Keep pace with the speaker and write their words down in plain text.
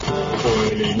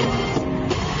More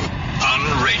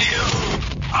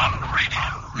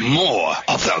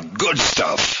of the good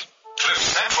stuff.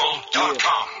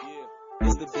 CliffCentral.com.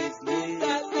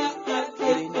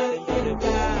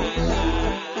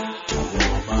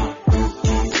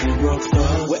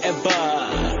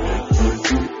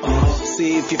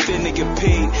 See, if you finna get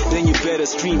paid, then you better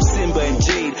stream Simba and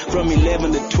Jade from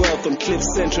 11 to 12 on Cliff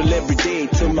Central every day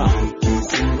to my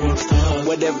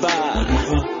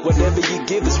whatever you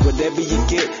give is whatever you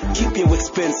get. Keep your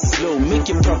expenses low, make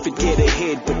your profit get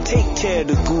ahead, but take care of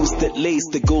the goose that lays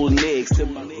the golden eggs to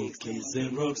my rookies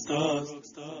and rock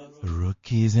stars.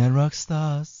 Rookies and rock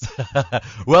stars.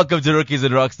 Welcome to Rookies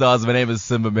and Rock Stars. My name is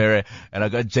Simba Mere, and I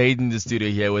got Jade in the studio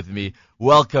here with me.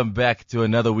 Welcome back to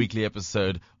another weekly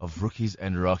episode of Rookies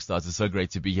and Rock Stars. It's so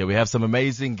great to be here. We have some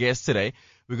amazing guests today.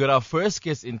 We got our first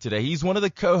guest in today. He's one of the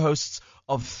co-hosts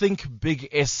of Think Big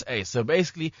SA. So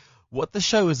basically, what the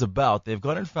show is about, they've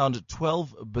gone and found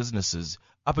 12 businesses,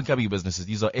 up-and-coming businesses.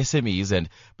 These are SMEs, and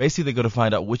basically they've got to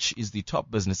find out which is the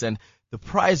top business. And the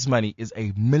prize money is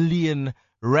R1 million.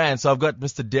 So I've got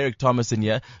Mr. Derek Thomas in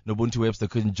here. Nobuntu Webster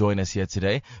couldn't join us here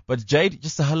today. But Jade,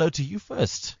 just a hello to you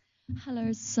first.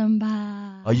 Hello,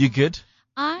 Simba. Are you good?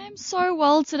 I'm so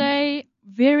well today.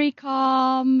 Very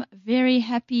calm, very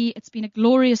happy. It's been a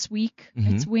glorious week.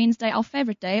 Mm-hmm. It's Wednesday, our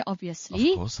favorite day,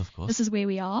 obviously. Of course. This is where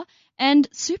we are. And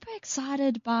super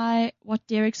excited by what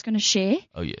Derek's going to share.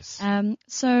 Oh, yes.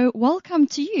 So welcome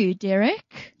to you,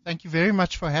 Derek. Thank you very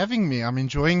much for having me. I'm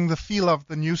enjoying the feel of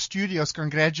the new studios.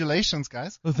 Congratulations,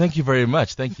 guys. Well, thank you very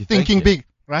much. Thank you. Thinking big,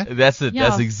 right? That's it. Yeah.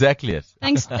 That's exactly it.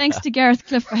 Thanks to Gareth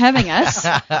Cliff for having us.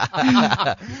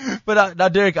 But now,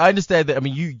 Derek, I understand that,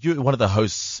 you're one of the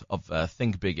hosts of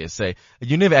Think Big SA.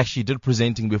 You never actually did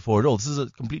presenting before at all. This is a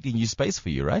completely new space for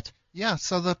you, right? Yeah,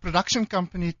 so the production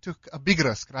company took a big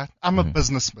risk, right? I'm a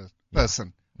business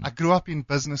person. I grew up in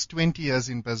business, 20 years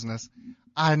in business.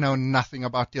 I know nothing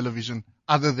about television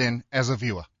other than as a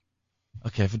viewer.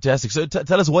 Okay, fantastic. So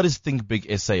tell us, what is Think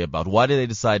Big SA about? Why did they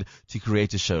decide to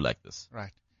create a show like this?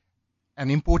 Right. And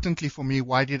importantly for me,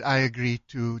 why did I agree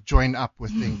to join up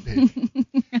with Think Big?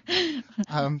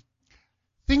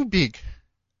 Think Big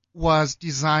was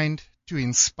designed to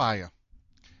inspire.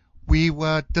 We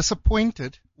are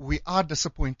disappointed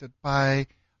by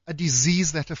a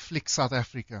disease that afflicts South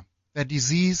Africa. That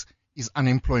disease is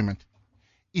unemployment.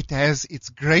 It has its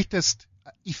greatest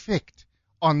effect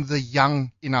on the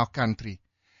young in our country,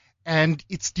 and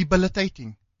it's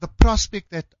debilitating. The prospect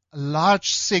that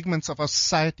large segments of our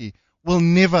society will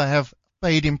never have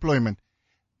paid employment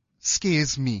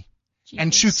scares me.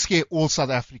 And should scare all South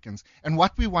Africans. And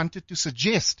what we wanted to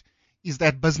suggest is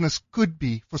that business could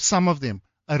be, for some of them,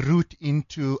 a route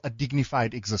into a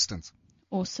dignified existence.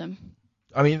 Awesome.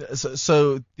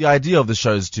 So the idea of the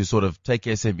show is to sort of take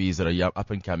SMEs that are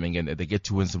up and coming and they get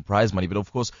to win some prize money, but of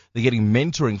course they're getting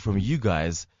mentoring from you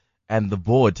guys and the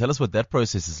board. Tell us what that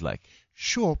process is like.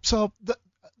 Sure. So the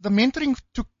mentoring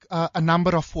took a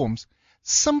number of forms.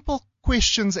 Simple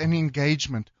questions and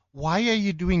engagement. Why are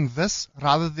you doing this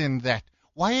rather than that?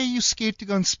 Why are you scared to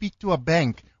go and speak to a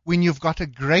bank when you've got a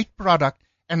great product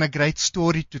and a great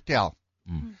story to tell?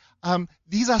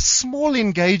 These are small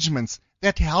engagements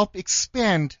that help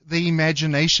expand the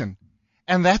imagination.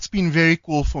 And that's been very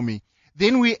cool for me.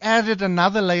 Then we added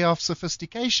another layer of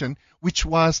sophistication, which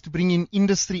was to bring in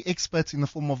industry experts in the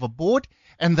form of a board,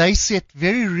 and they set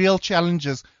very real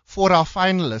challenges for our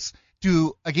finalists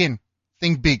to, again,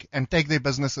 think big and take their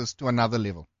businesses to another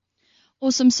level.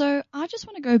 Awesome. So I just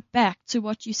want to go back to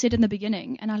what you said in the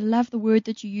beginning, and I love the word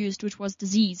that you used, which was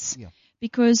disease. Yeah.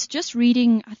 Because just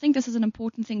reading, I think this is an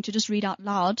important thing to just read out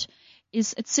loud,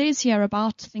 is it says here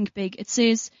about Think Big, it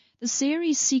says, the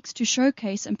series seeks to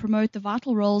showcase and promote the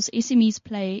vital roles SMEs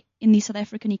play in the South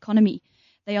African economy.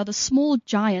 They are the small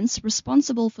giants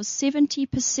responsible for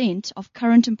 70% of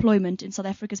current employment in South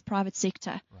Africa's private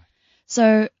sector. Right.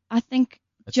 So I think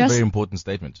That's a very important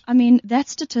statement. That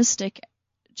statistic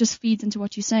just feeds into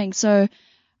what you're saying. So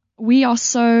we are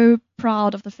so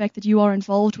proud of the fact that you are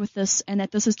involved with this and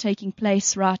that this is taking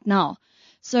place right now.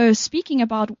 So speaking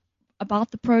about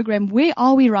the program, where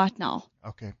are we right now?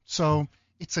 Okay. So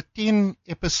it's a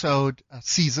 10-episode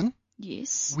season.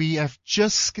 Yes. We have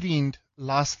just screened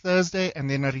last Thursday and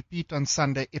then a repeat on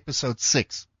Sunday, episode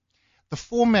 6. The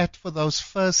format for those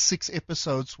first 6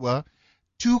 episodes were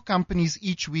 2 companies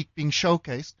each week being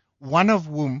showcased, one of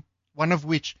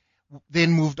which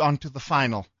then moved on to the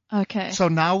final. Okay. So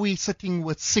now we're sitting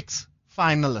with 6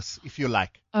 finalists, if you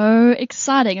like. Oh,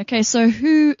 exciting. Okay, so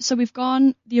we've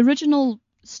gone, the original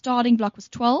starting block was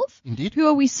 12. Indeed. Who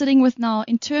are we sitting with now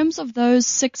in terms of those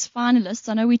 6 finalists?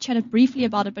 I know we chatted briefly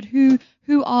about it, but who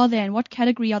are they and what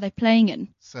category are they playing in?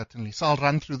 Certainly. So I'll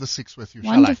run through the 6 with you,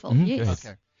 Wonderful, shall I? yes.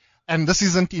 Okay. And this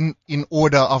isn't in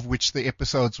order of which the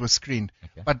episodes were screened.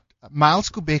 Okay. But Miles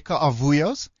Kubeka of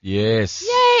Vuyos. Yes.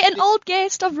 Yay, an old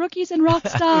guest of Rookies and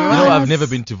Rockstars. You know, I've never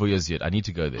been to Vuya's yet. I need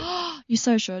to go there. You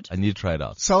so should. I need to try it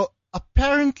out. So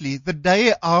apparently the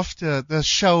day after the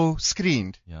show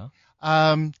screened, Yeah.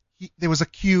 there was a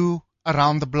queue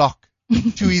around the block to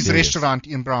his Serious? restaurant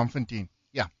in Braamfontein.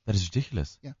 Yeah. That is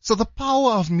ridiculous. Yeah. So the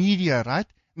power of media, right?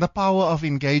 The power of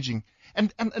engaging.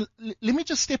 And let me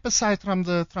just step aside from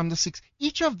the 6.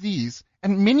 Each of these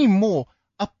and many more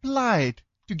applied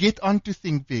to get onto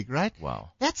Think Big, right?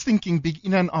 Wow. That's thinking big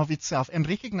in and of itself and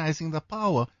recognizing the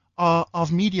power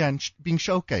of media and being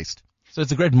showcased. So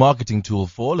it's a great marketing tool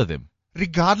for all of them.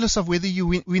 Regardless of whether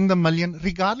you win the million,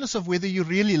 regardless of whether you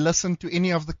really listen to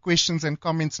any of the questions and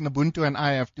comments Nabuntu and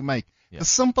I have to make, Yeah. the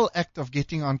simple act of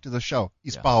getting onto the show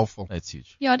is Yeah. powerful. That's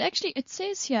huge. Yeah, it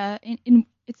says here,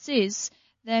 it says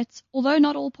that although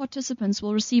not all participants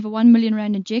will receive a 1 million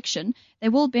rand injection, they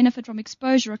will benefit from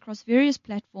exposure across various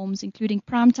platforms, including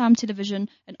primetime television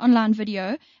and online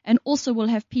video, and also will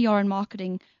have PR and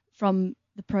marketing from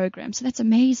the program. So that's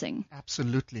amazing.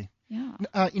 Absolutely.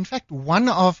 Yeah. In fact, one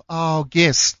of our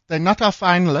guests, they're not our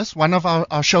finalists, one of our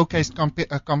showcased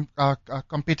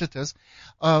competitors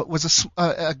was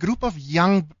a group of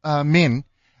young men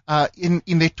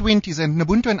in their 20s, and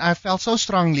Nabuntu and I felt so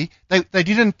strongly they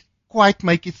didn't quite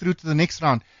make it through to the next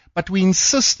round, but we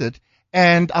insisted,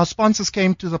 and our sponsors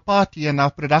came to the party and our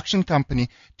production company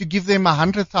to give them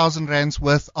 100,000 rands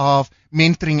worth of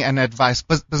mentoring and advice,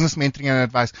 business mentoring and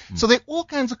advice. So there are all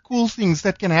kinds of cool things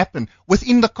that can happen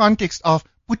within the context of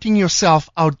putting yourself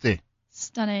out there.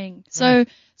 Stunning. So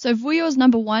Vuyo's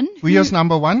number 1. Vuyo's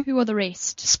number 1. Who are the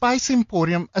rest? Spice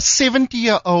Emporium, a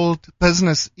 70-year-old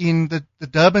business in the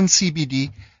Durban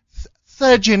CBD,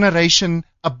 third generation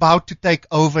about to take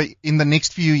over in the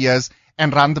next few years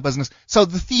and run the business. So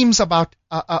the themes about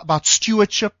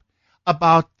stewardship,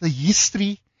 about the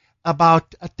history,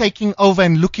 about taking over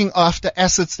and looking after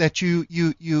assets that you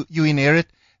inherit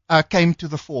came to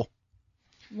the fore.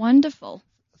 Wonderful.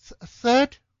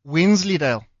 Third,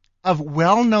 Wensleydale, a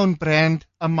well-known brand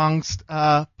amongst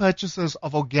purchasers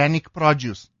of organic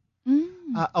produce.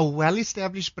 A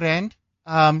well-established brand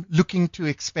looking to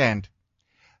expand.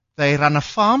 They run a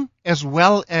farm as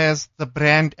well as the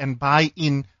brand and buy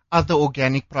in other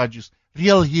organic produce.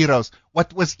 Real heroes.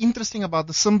 What was interesting about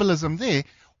the symbolism there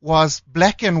was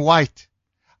black and white.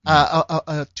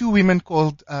 2 women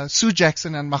called Sue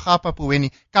Jackson and Mahapa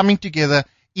Puweni coming together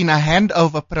in a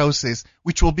handover process,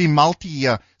 which will be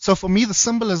multi-year. So for me, the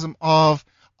symbolism of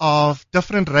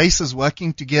different races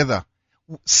working together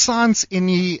sans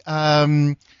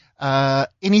anything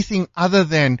other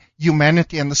than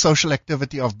humanity and the social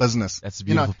activity of business. That's a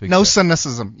beautiful picture. No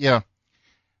cynicism. Yeah.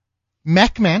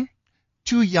 Macman,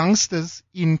 2 youngsters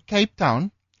in Cape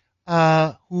Town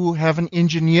who have an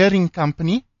engineering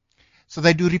company. So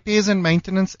they do repairs and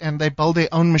maintenance and they build their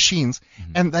own machines.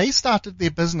 And they started their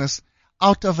business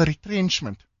out of a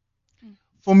retrenchment.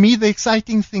 For me, the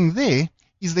exciting thing there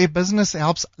is their business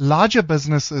helps larger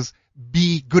businesses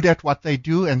be good at what they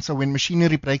do. And so when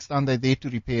machinery breaks down, they're there to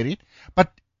repair it.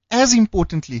 But as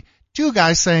importantly, 2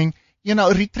 guys saying,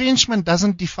 retrenchment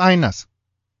doesn't define us.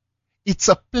 It's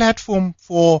a platform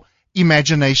for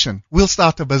imagination. We'll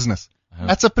start a business.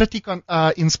 That's a pretty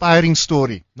inspiring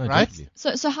story, right? Definitely.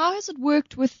 So how has it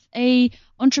worked with a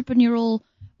entrepreneurial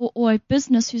or a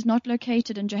business who's not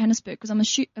located in Johannesburg? Because I'm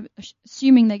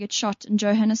assuming they get shot in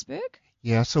Johannesburg.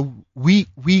 Yeah, so we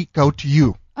go to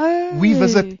you. Oh. We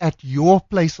visit at your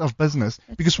place of business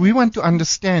because we want to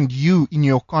understand you in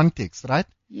your context, right?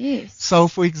 Yes. So,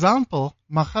 for example,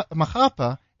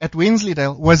 Mahapa at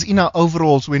Wensleydale was in her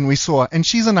overalls when we saw her, and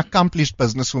she's an accomplished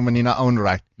businesswoman in her own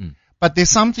right. But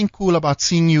there's something cool about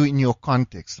seeing you in your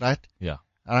context, right? Yeah.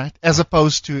 All right, as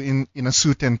opposed to in a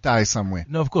suit and tie somewhere.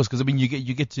 No, of course, because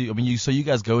you get to. So you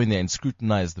guys go in there and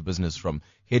scrutinize the business from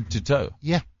head to toe.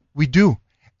 Yeah, we do,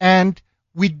 and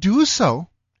we do so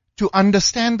to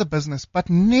understand the business, but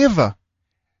never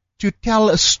to tell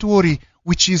a story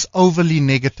which is overly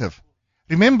negative.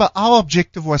 Remember, our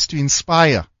objective was to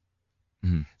inspire.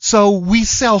 So we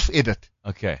self-edit.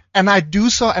 Okay. And I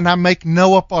do so, and I make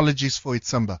no apologies for it,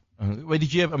 Simba.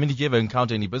 Did you ever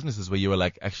encounter any businesses where you were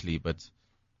like, actually, but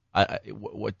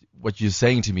what you're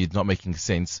saying to me is not making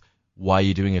sense. Why are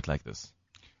you doing it like this?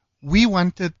 We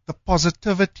wanted the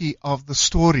positivity of the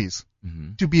stories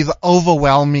to be the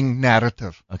overwhelming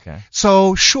narrative. Okay.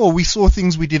 So sure, we saw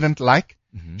things we didn't like,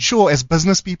 Sure, as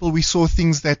business people, we saw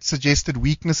things that suggested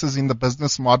weaknesses in the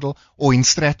business model or in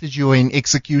strategy or in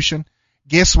execution.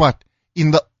 Guess what?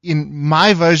 In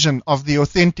my version of the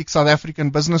authentic South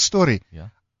African business story,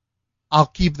 I'll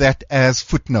keep that as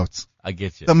footnotes. I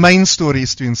get you. The main story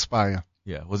is to inspire.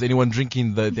 Yeah. Was anyone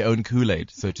drinking their own Kool-Aid,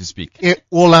 so to speak?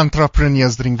 All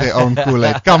entrepreneurs drink their own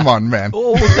Kool-Aid. Come on, man.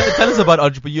 Oh, tell us about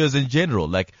entrepreneurs in general.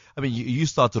 Like, I mean, you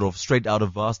started off straight out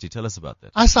of varsity. Tell us about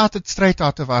that. I started straight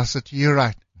out of varsity. You're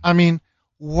right. I mean,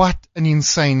 what an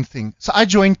insane thing. So I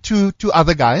joined two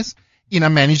other guys in a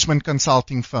management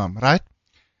consulting firm, right?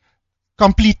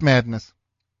 Complete madness.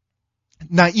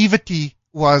 Naivety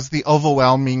was the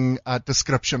overwhelming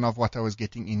description of what I was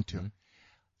getting into.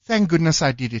 Thank goodness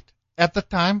I did it. At the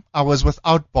time, I was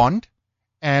without bond,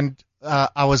 and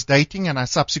I was dating, and I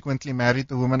subsequently married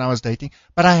the woman I was dating.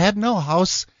 But I had no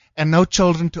house and no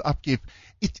children to upkeep.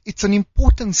 It's an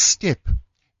important step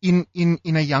in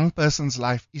a young person's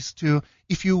life is to,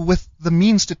 if you with the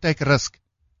means to take a risk,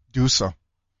 do so.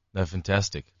 That's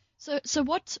fantastic. So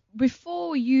what,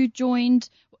 before you joined,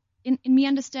 in me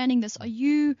understanding this, were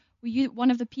you one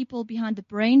of the people behind the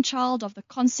brainchild of the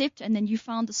concept, and then you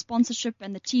found the sponsorship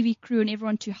and the TV crew and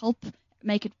everyone to help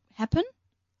make it happen?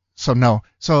 So no.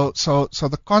 So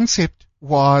the concept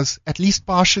was at least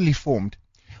partially formed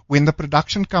when the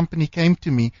production company came to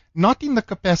me, not in the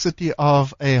capacity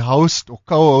of a host or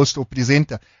co-host or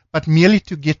presenter, but merely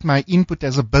to get my input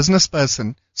as a business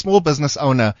person, small business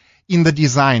owner, in the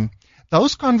design.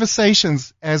 Those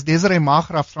conversations, as Desiree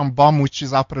Magraf from BOM, which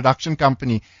is our production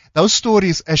company, those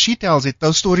stories, as she tells it,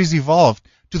 those stories evolved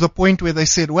to the point where they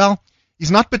said, well,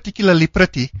 he's not particularly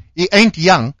pretty, he ain't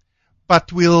young,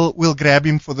 but we'll grab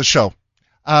him for the show.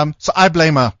 So I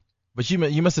blame her. But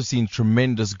you must have seen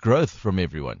tremendous growth from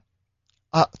everyone.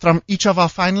 From each of our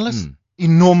finalists,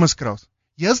 enormous growth.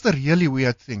 Here's the really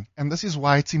weird thing, and this is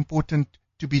why it's important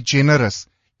to be generous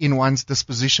in one's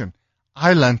disposition.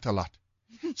 I learned a lot.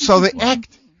 So the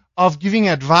act of giving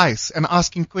advice and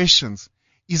asking questions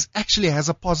actually has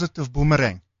a positive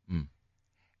boomerang.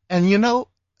 And you know,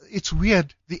 it's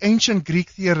weird. The ancient Greek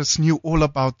theorists knew all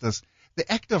about this. The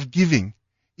act of giving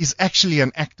is actually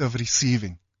an act of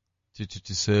receiving.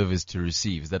 To serve is to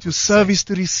receive. Is that to serve is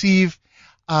to receive.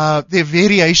 There are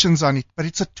variations on it, but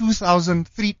it's a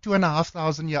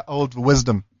 2,500 year old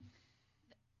wisdom.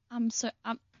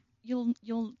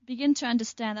 You'll begin to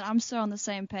understand that I'm so on the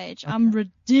same page. I'm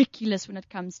ridiculous when it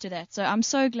comes to that. So I'm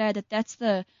so glad that that's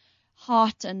the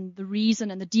heart and the reason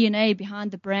and the DNA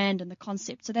behind the brand and the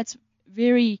concept. So that's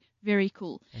very, very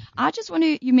cool. I just want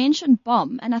to, you mentioned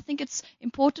BOM, and I think it's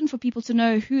important for people to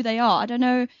know who they are. I don't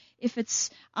know if it's,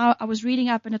 I was reading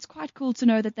up, and it's quite cool to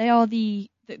know that they are the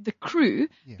crew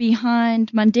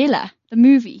behind Mandela, the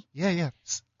movie. Yeah.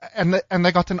 And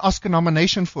they got an Oscar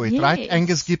nomination for it, right?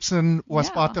 Angus Gibson was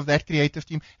part of that creative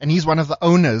team, and he's one of the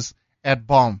owners at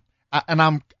BOM.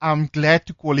 And I'm glad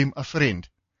to call him a friend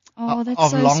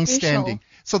of long special. standing.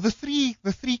 So the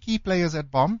three key players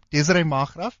at BOM, Desiree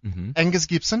Magraf, Angus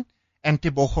Gibson, and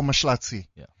Tebogo Mashlatsi.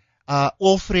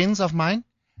 All friends of mine,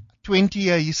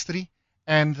 20-year history,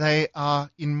 and they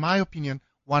are, in my opinion,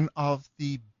 one of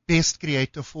the best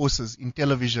creative forces in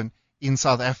television in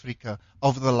South Africa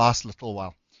over the last little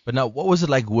while. But now, what was it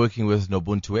like working with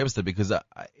Nobuntu Webster? Because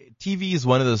TV is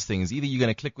one of those things. Either you're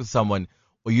going to click with someone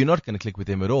or you're not going to click with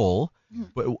them at all.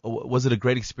 But was it a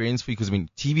great experience for you? Because, I mean,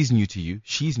 TV's new to you.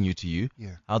 She's new to you.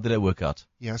 Yeah. How did it work out?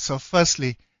 Yeah, so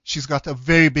firstly, she's got a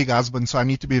very big husband, so I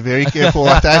need to be very careful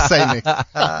what I say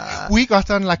next. We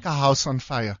got on like a house on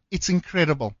fire. It's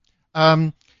incredible.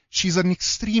 She's an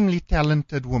extremely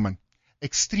talented woman,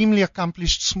 extremely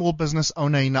accomplished small business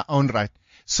owner in her own right.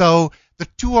 So the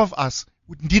two of us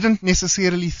didn't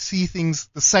necessarily see things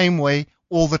the same way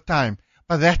all the time,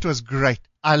 but that was great.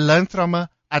 I learned from her.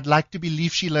 I'd like to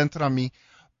believe she learned from me.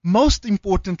 Most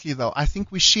importantly, though, I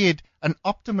think we shared an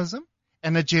optimism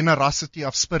and a generosity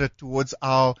of spirit towards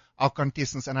our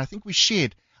contestants, and I think we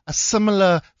shared a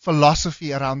similar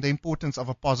philosophy around the importance of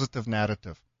a positive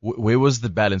narrative. Where was the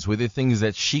balance? Were there things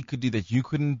that she could do that you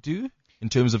couldn't do in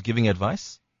terms of giving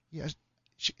advice? Yeah,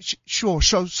 sure.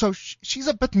 So she's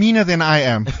a bit meaner than I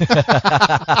am.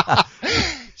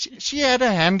 She had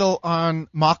a handle on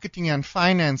marketing and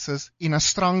finances in a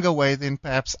stronger way than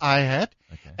perhaps I had.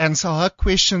 Okay. And so her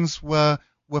questions were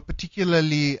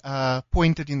particularly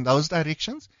pointed in those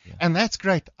directions. Yeah. And that's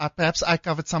great. Perhaps I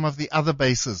covered some of the other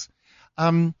bases.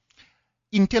 In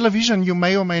television, you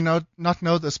may or may not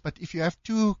know this, but if you have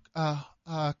two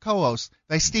co-hosts,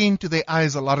 they stare into their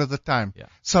eyes a lot of the time. Yeah.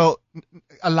 So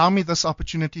allow me this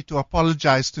opportunity to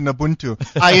apologize to Nabuntu.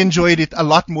 I enjoyed it a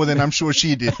lot more than I'm sure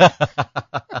she did.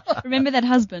 Remember that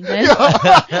husband, eh?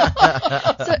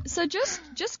 So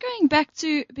just going back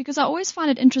to, because I always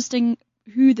find it interesting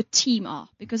who the team are,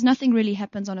 because nothing really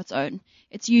happens on its own.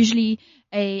 It's usually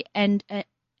a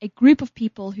group of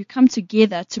people who come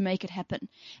together to make it happen.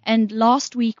 And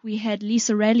last week we had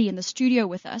Lisa Raleigh in the studio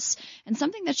with us, and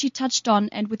something that she touched on,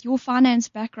 and with your finance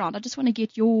background, I just want to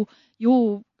get your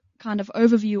kind of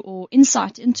overview or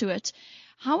insight into it.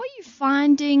 How are you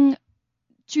finding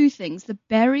two things, the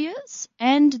barriers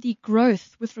and the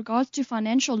growth with regards to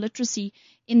financial literacy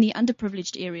in the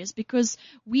underprivileged areas? Because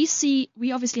we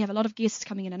obviously have a lot of guests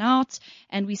coming in and out,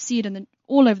 and we see it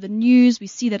all over the news. We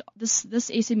see that this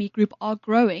SME group are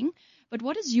growing. But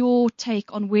what is your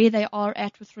take on where they are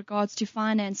at with regards to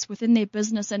finance within their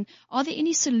business? And are there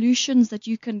any solutions that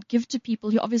you can give to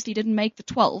people who obviously didn't make the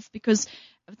 12? Because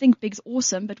I think Big's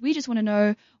awesome, but we just want to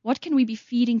know, what can we be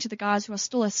feeding to the guys who are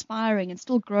still aspiring and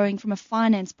still growing from a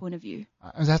finance point of view?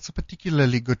 That's a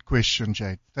particularly good question,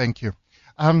 Jade. Thank you.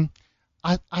 I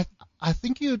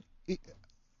think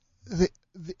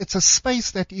it's a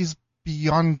space that is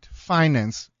beyond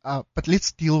finance, but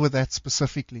let's deal with that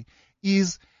specifically,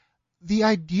 is the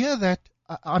idea that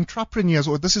entrepreneurs,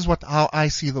 or this is how I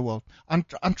see the world,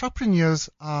 entrepreneurs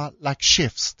are like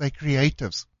chefs, they're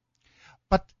creatives,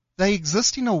 but they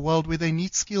exist in a world where they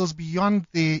need skills beyond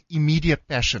their immediate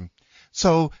passion.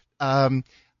 So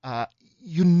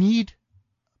you need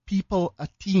people, a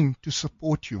team to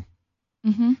support you.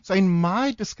 Mm-hmm. So in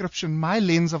my description, my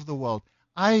lens of the world,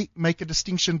 I make a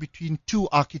distinction between two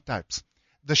archetypes: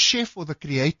 the chef or the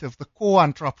creative, the core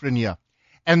entrepreneur,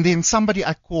 and then somebody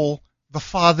I call the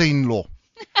father-in-law,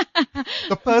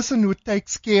 the person who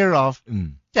takes care of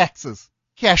taxes,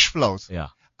 cash flows. Yeah.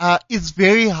 It's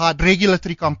very hard,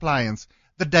 regulatory compliance,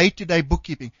 the day-to-day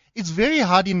bookkeeping. It's very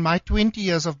hard in my 20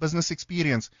 years of business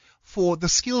experience for the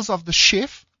skills of the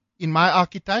chef in my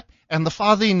archetype and the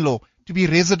father-in-law to be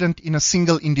resident in a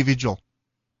single individual.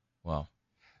 Wow.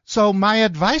 So my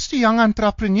advice to young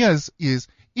entrepreneurs is,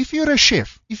 if you're a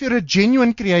chef, if you're a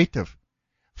genuine creative,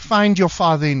 find your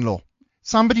father-in-law,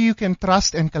 somebody you can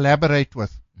trust and collaborate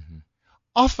with. Mm-hmm.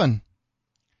 Often,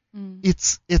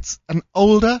 it's an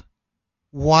older,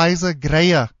 wiser,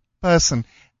 grayer person.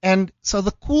 And so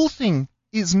the cool thing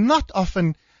is not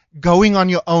often going on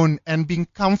your own and being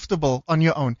comfortable on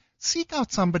your own. Seek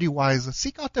out somebody wiser,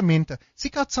 seek out a mentor,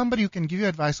 seek out somebody who can give you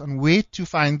advice on where to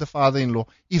find the father-in-law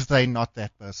if they're not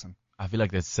that person. I feel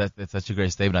like that's such a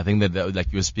great statement. I think that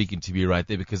like you were speaking to me right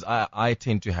there, because I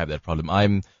tend to have that problem.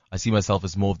 I see myself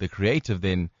as more of the creative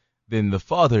than the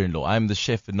father-in-law. I'm the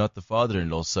chef and not the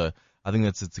father-in-law. So I think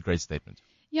it's a great statement.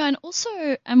 Yeah, and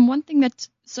also one thing that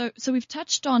so we've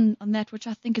touched on that, which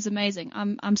I think is amazing.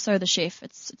 I'm so the chef.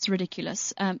 It's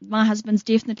ridiculous. My husband's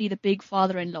definitely the big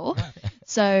father-in-law.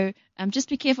 So just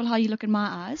be careful how you look in my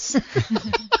eyes.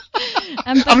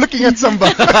 I'm looking at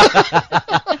somebody.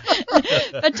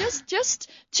 But just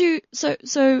to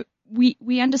so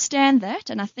we understand that,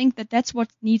 and I think that's what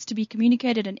needs to be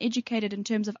communicated and educated in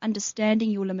terms of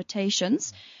understanding your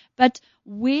limitations. But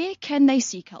where can they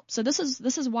seek help? So this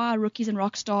is why Rookies and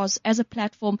Rockstars as a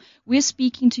platform, we're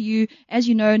speaking to you, as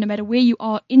you know, no matter where you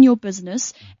are in your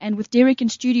business. And with Derek in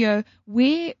studio,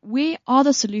 where are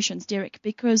the solutions, Derek?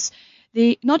 Because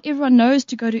not everyone knows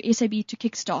to go to SAB to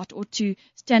Kickstart or to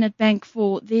Standard Bank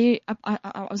for their,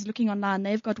 I was looking online,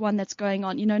 they've got one that's going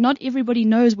on. Not everybody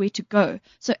knows where to go.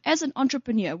 So as an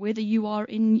entrepreneur, whether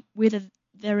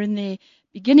they're in their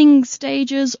beginning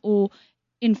stages or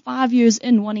in 5 years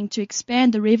in wanting to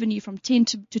expand the revenue from 10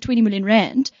 to 20 million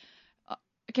rand,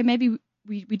 okay, maybe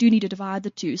we do need to divide the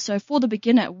two. So for the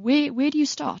beginner, where do you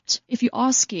start if you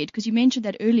are scared? Because you mentioned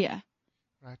that earlier.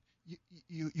 Right.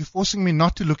 You're forcing me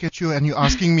not to look at you, and you're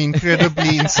asking me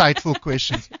incredibly insightful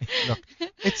questions. Look,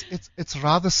 it's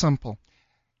rather simple.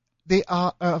 There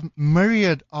are a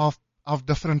myriad of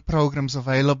different programs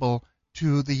available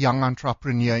to the young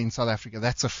entrepreneur in South Africa.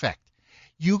 That's a fact.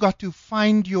 You got to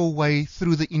find your way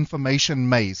through the information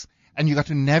maze, and you got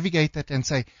to navigate that and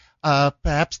say,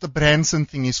 perhaps the Branson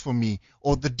thing is for me,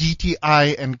 or the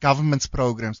DTI and government's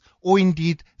programs, or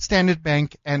indeed Standard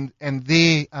Bank and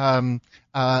their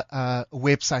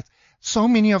websites. So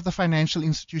many of the financial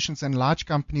institutions and large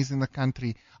companies in the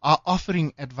country are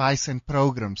offering advice and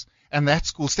programs, and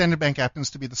that's cool. Standard Bank happens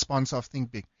to be the sponsor of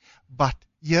Think Big. But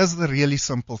here's the really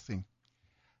simple thing.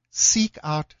 Seek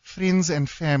out friends and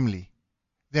family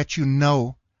that you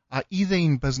know are either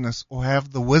in business or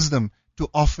have the wisdom to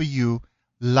offer you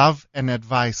love and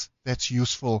advice that's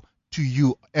useful to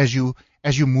you as you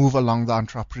as you move along the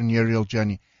entrepreneurial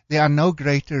journey. There are no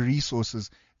greater resources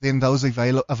than those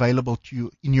available to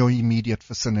you in your immediate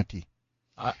vicinity.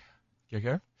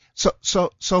 Okay.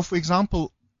 So for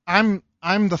example, I'm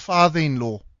the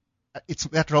father-in-law.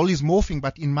 That role is morphing,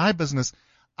 but in my business,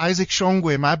 Isaac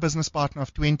Shongwe, my business partner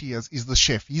of 20 years, is the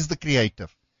chef. He's the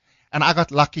creative. And I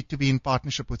got lucky to be in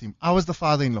partnership with him. I was the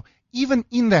father-in-law. Even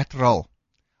in that role,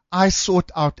 I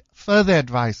sought out further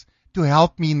advice to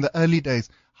help me in the early days.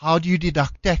 How do you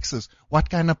deduct taxes? What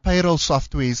kind of payroll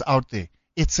software is out there?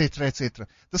 Etc., etc.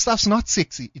 The stuff's not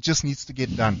sexy. It just needs to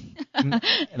get done. And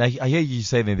I hear you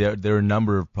say that there are a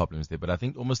number of problems there, but I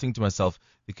almost think to myself,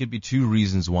 there could be two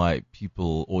reasons why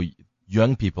people or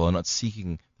young people are not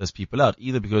seeking those people out.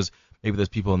 Either because maybe those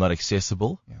people are not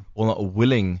accessible or not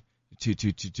willing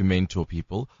to mentor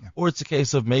people, or it's a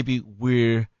case of maybe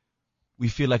we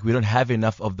feel like we don't have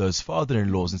enough of those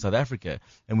father-in-laws in South Africa,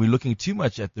 and we're looking too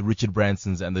much at the Richard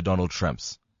Bransons and the Donald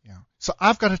Trumps. Yeah. So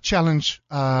I've got a challenge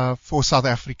for South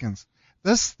Africans.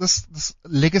 This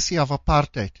legacy of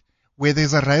apartheid, where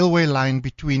there's a railway line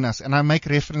between us, and I make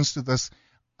reference to this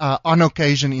on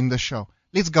occasion in the show.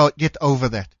 Let's get over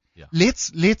that. Yeah.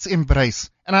 Let's embrace,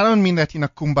 and I don't mean that in a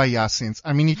kumbaya sense.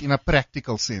 I mean it in a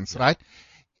practical sense, right?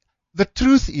 The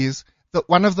truth is that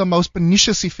one of the most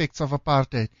pernicious effects of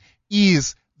apartheid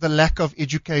is the lack of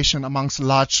education amongst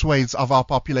large swathes of our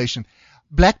population.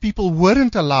 Black people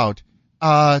weren't allowed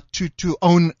to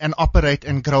own and operate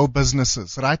and grow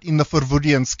businesses, right, in the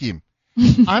Verwoerdian scheme.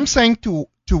 I'm saying to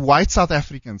white South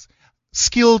Africans,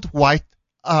 skilled white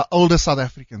older South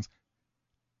Africans,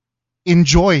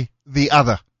 enjoy the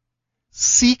other.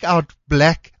 Seek out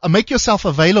make yourself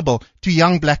available to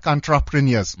young black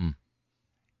entrepreneurs.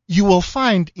 You will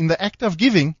find in the act of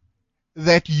giving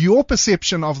that your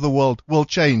perception of the world will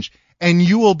change, and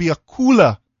you will be a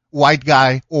cooler white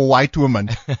guy or white woman.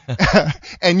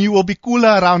 And you will be cooler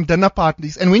around dinner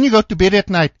parties. And when you go to bed at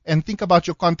night and think about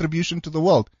your contribution to the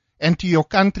world and to your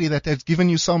country that has given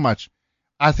you so much,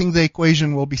 I think the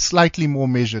equation will be slightly more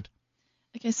measured.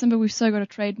 Okay, Simba, we've so got to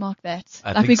trademark that.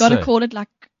 I Like think we got to so. call it like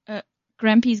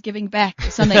Grampy's giving back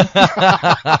or something. Like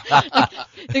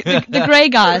the grey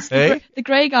guys. Hey? The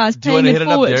grey guys Do you want paying to it hit it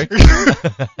up, forward.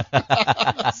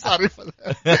 Derek? Sorry for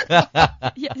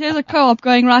that. Yeah, there's a co-op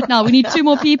going right now. We need 2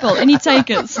 more people. Any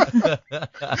takers?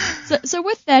 So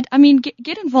with that, I mean,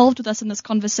 get involved with us in this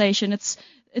conversation. It's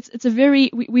a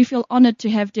very, we feel honored to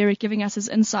have Derek giving us his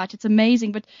insight. It's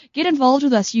amazing, but get involved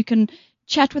with us. You can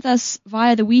chat with us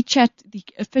via the WeChat, the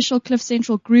official Cliff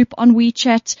Central group on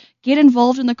WeChat. Get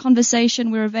involved in the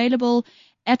conversation. We're available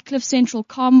at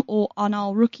cliffcentral.com or on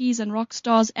our Rookies and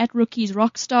Rockstars at Rookies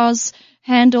Rockstars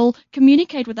handle.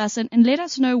 Communicate with us and let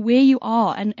us know where you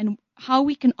are and how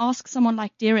we can ask someone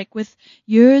like Derek with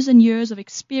years and years of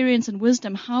experience and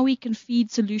wisdom, how we can feed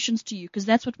solutions to you, because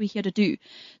that's what we're here to do.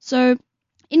 So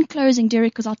in closing,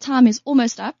 Derek, because our time is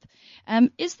almost up,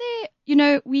 is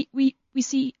there, we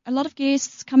see a lot of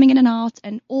guests coming in and out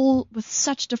and all with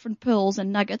such different pearls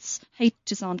and nuggets. Hate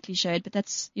to sound cliched, but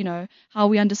that's, how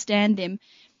we understand them.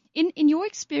 In your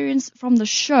experience from the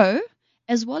show,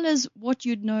 as well as what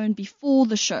you'd known before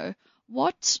the show,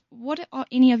 what are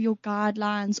any of your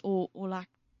guidelines or like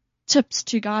tips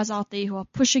to guys out there who are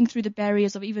pushing through the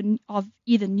barriers of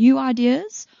either new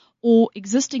ideas or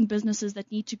existing businesses that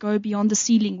need to go beyond the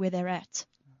ceiling where they're at?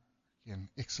 Again,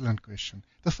 excellent question.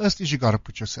 The first is you got to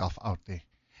put yourself out there.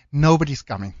 Nobody's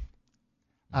coming.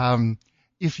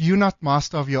 If you're not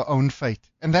master of your own fate,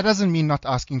 and that doesn't mean not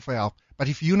asking for help, but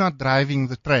if you're not driving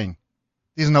the train,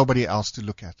 there's nobody else to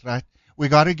look at, right? We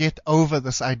got to get over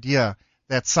this idea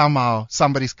that somehow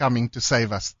somebody's coming to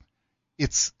save us.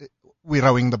 We're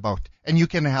rowing the boat, and you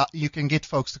can get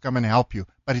folks to come and help you,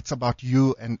 but it's about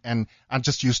you. And I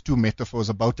just used 2 metaphors,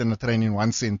 a boat and a train, in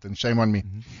one sentence. Shame on me.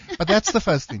 But that's the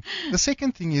first thing. The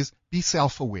second thing is be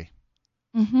self-aware.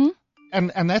 Mm-hmm.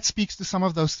 And that speaks to some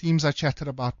of those themes I chatted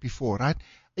about before, right?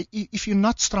 If you're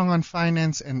not strong on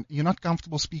finance and you're not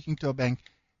comfortable speaking to a bank,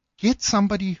 get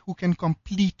somebody who can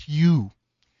complete you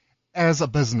as a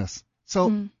business.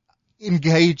 So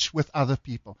engage with other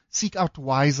people. Seek out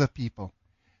wiser people.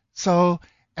 So,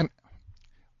 and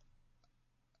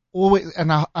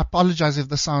I apologize if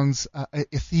this sounds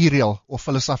ethereal or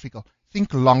philosophical.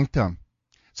 Think long term.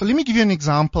 So let me give you an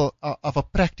example of a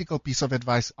practical piece of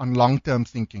advice on long-term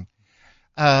thinking.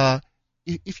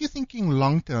 If you're thinking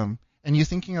long-term and you're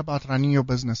thinking about running your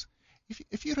business,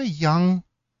 if you're a young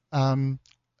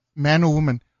man or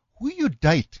woman, who you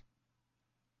date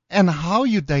and how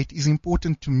you date is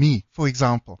important to me, for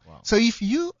example. Wow. So if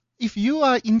you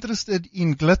are interested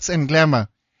in glitz and glamour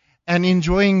and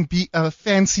enjoying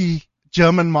fancy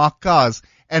German mark cars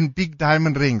and big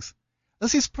diamond rings,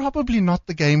 this is probably not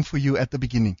the game for you at the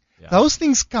beginning. Yeah. Those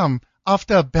things come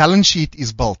after a balance sheet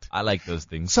is built. I like those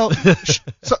things. So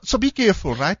be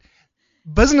careful, right?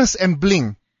 Business and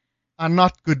bling are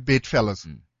not good bedfellows.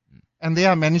 And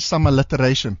there I managed some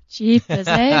alliteration. Jeepers,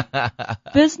 eh?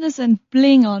 Business and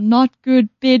bling are not good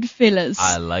bedfellas.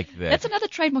 I like that. That's another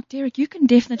trademark, Derek. You can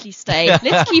definitely stay.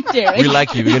 Let's keep Derek. We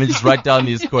like you. We're going to just write down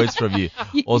these quotes from you.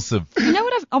 Awesome. You know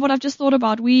what I've just thought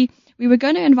about? We were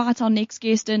going to invite our next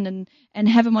guest in and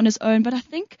have him on his own, but I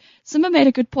think Simba made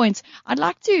a good point. I'd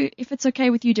like to, if it's okay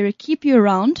with you, Derek, keep you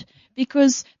around,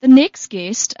 because the next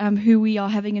guest who we are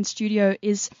having in studio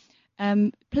is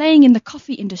playing in the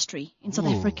coffee industry in South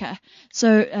Africa.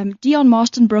 So Dion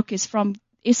Marstonbrook is from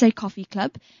SA Coffee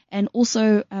Club and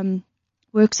also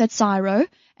works at Cyro,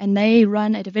 and they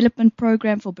run a development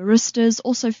program for baristas,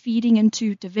 also feeding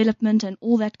into development and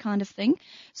all that kind of thing.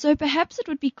 So perhaps it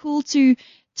would be cool to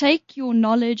take your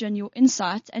knowledge and your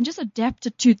insights and just adapt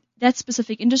it to that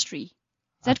specific industry.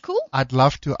 Is that cool? I'd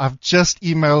love to. I've just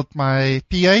emailed my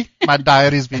PA. My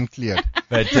diary's been cleared.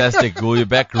 Fantastic. We'll be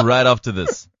back right after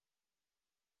this.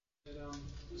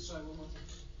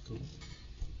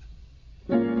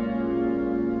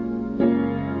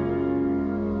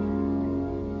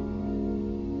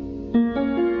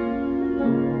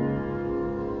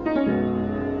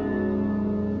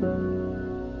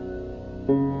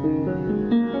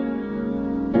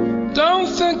 Don't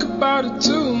think about it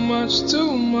too much,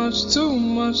 too much, too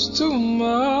much, too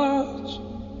much.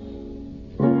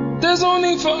 There's no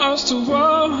need for us to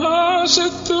rush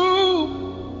it through.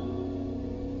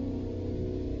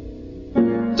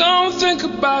 Don't think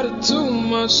about it too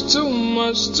much, too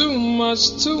much, too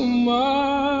much, too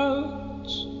much.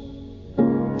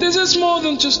 This is more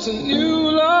than just a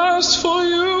new lust for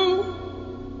you.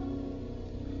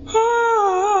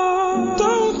 Oh,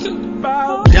 don't think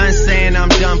about it. Done saying I'm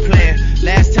done playing.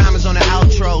 Last time is on the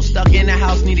outro. Stuck in the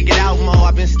house, need to get out more.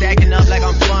 I've been stacking up like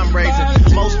I'm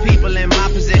fundraising. Most people in my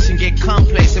position get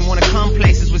complacent, wanna come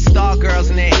places with star girls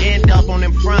and then end up on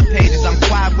them front pages. I'm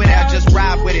quiet with it, I just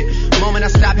ride with it. Moment I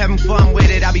stop having fun with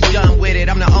it, I'll be done with it.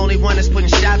 I'm the only one that's putting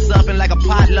shots up, and like a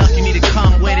potluck, you need to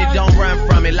come with it. Don't run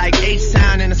from it. Like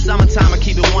H-Town in the summertime, I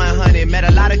keep it 100. Met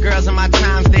a lot of girls in my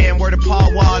times there, and word of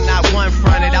Paul Wall, not one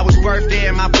fronted. I was birthed there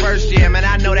in my first year, man,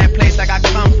 I know that place like I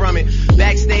come from it.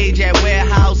 Backstage at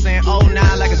Warehouse and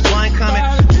 09 like it's one coming.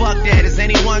 Fuck that, is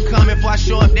anyone coming before I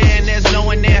show up there and there's no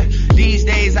one there? These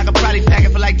days I could probably pack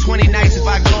it for like 20 nights if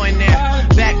I go in there.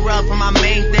 Back rub for my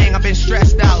main thing, I've been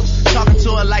stressed out. Talking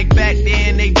to her like back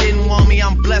then, they didn't want me,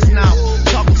 I'm blessed now.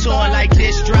 Talking to her like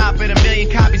this drop and 1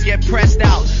 million copies get pressed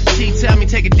out. She tell me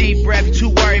take a deep breath, you too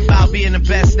worried about being the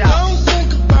best out. Don't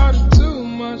think about it too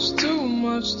much, too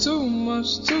much, too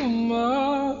much, too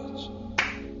much.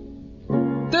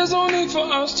 There's no need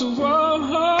for us to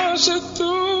rush it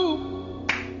through.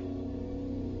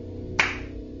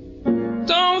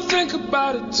 Don't think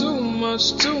about it too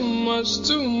much, too much,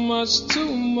 too much,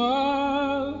 too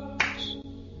much.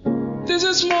 This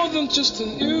is more than just a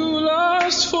new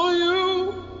lust for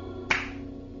you.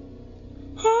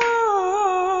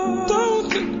 Oh,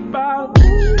 don't think about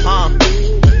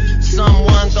it.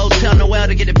 Someone go tell Noel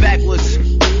to get it backwards.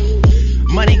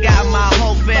 Money got my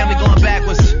whole family going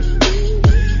backwards.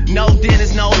 No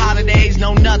dinners, no holidays,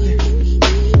 no nothing.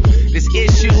 There's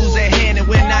issues at hand and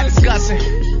we're not discussing.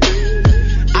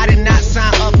 I did not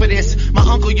sign up for this. My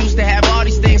uncle used to have all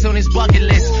these things on his bucket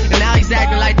list, and now he's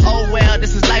acting like, oh well,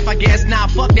 this is life I guess. Nah,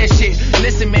 fuck that shit.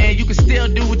 Listen man, you can still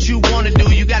do what you wanna do.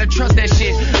 You gotta trust that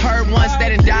shit. Heard once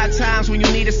that in dire times when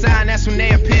you need a sign, that's when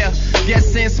they appear.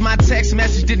 Guess since my text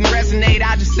message didn't resonate,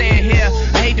 I just say it here.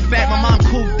 I hate the fact my mom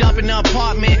cooped up in the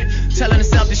apartment, telling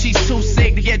herself that she's too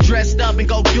sick to get dressed up and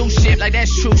go do shit like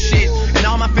that's true shit. And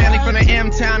all my family from the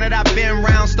M-town that I've been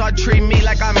around start treating me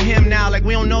like I'm him now. Like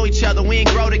we don't know each other, we ain't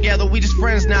grow together, we just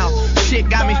friends now. Shit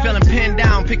got me feeling pinned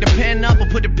down. Pick the pen up or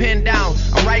put the pen down.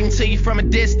 I'm writing to you from a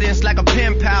distance like a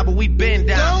pen pal, but we been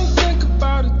down. Don't think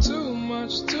about it too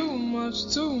much, too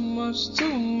much, too much,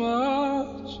 too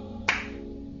much.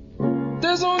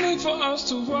 There's no need for us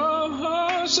to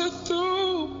rush it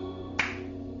through.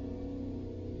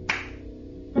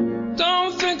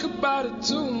 Don't think about it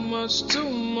too much, too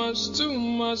much, too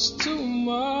much, too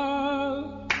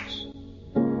much.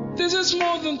 This is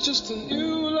more than just a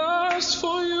new lust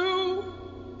for you.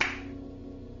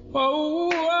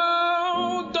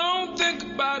 Oh, don't think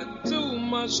about it too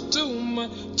much, too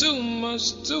much, too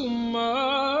much, too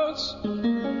much.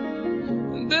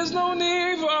 There's no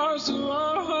need for us to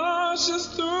rush this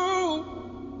through.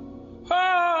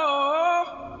 Oh,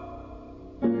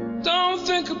 don't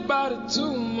think about it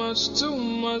too much, too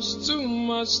much, too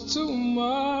much, too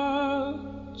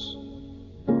much.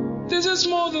 This is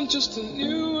more than just a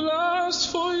new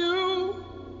lust for you.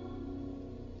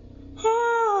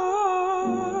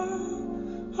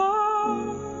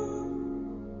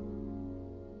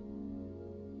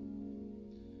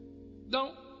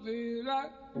 Don't be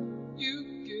like you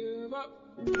give up.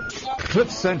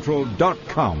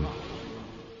 CliffCentral.com.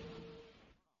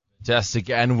 Fantastic,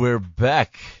 and we're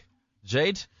back.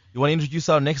 Jade, you want to introduce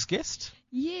our next guest?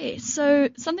 Yeah, so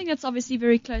something that's obviously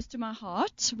very close to my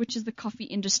heart, which is the coffee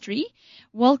industry.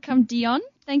 Welcome, Dion.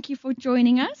 Thank you for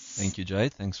joining us. Thank you,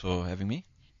 Jade. Thanks for having me.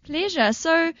 Pleasure.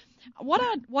 So what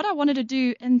I wanted to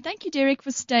do, and thank you, Derek,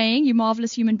 for staying. You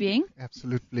marvelous human being.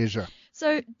 Absolute pleasure.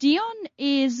 So Dion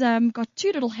is got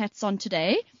two little hats on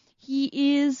today.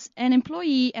 He is an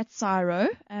employee at Cyro.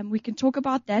 We can talk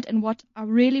about that. And what I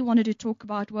really wanted to talk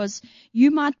about was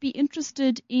you might be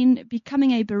interested in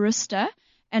becoming a barista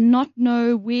and not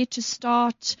know where to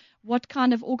start, what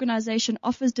kind of organization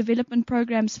offers development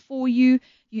programs for you.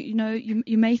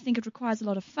 You may think it requires a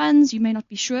lot of funds. You may not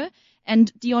be sure. And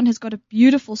Dion has got a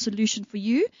beautiful solution for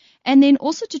you. And then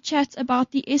also to chat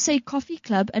about the SA Coffee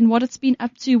Club and what it's been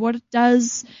up to, what it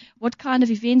does, what kind of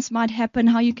events might happen,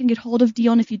 how you can get hold of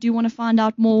Dion if you do want to find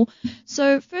out more.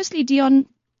 So firstly, Dion,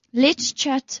 let's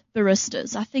chat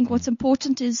baristas. I think what's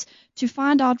important is to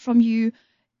find out from you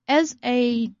as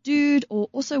a dude or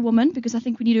also woman, because I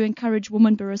think we need to encourage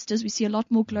women baristas. We see a lot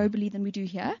more globally than we do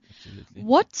here. Absolutely.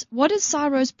 What is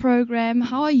Cyro's program?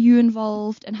 How are you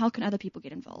involved, and how can other people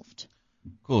get involved?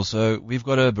 Cool. So we've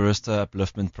got a barista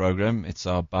upliftment program. It's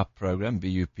our BUP program,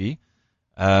 BUP.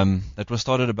 That was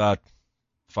started about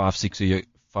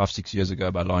 5-6 years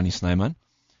ago by Lani Snyman.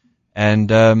 And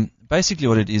basically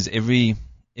what it is, every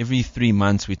 3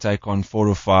 months we take on 4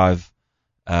 or 5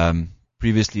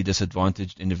 previously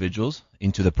disadvantaged individuals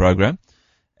into the program,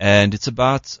 and it's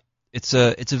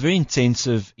a very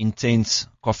intense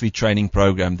coffee training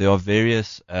program. There are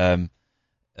various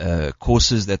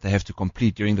courses that they have to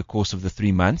complete during the course of the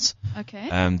 3 months. Okay.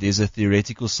 There's a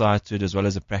theoretical side to it as well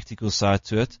as a practical side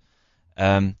to it,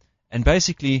 and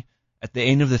basically at the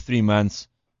end of the 3 months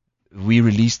we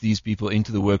release these people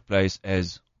into the workplace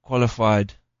as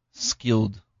qualified,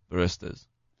 skilled baristas.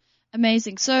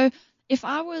 Amazing. So if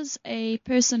I was a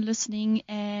person listening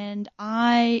and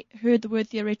I heard the word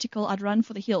theoretical, I'd run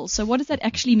for the hills. So what does that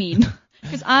actually mean?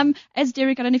 Because as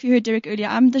Derek, I don't know if you heard Derek earlier,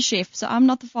 I'm the chef, so I'm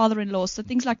not the father-in-law. So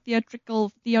things like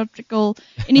theatrical,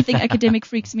 anything academic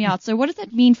freaks me out. So what does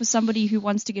that mean for somebody who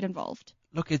wants to get involved?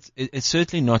 Look, it's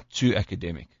certainly not too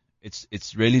academic.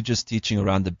 It's really just teaching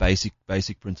around the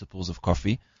basic principles of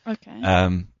coffee.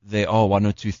 Okay. There are 1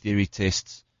 or 2 theory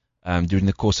tests during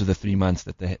the course of the 3 months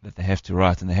that they have to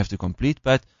write and they have to complete,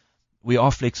 but we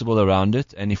are flexible around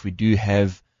it. And if we do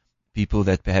have people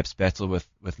that perhaps battle with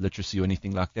literacy or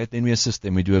anything like that, then we assist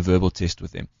them. We do a verbal test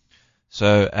with them.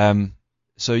 So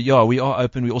yeah, we are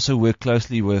open. We also work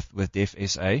closely with Deaf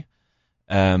SA,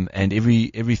 and every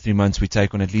 3 months we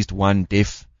take on at least one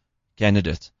deaf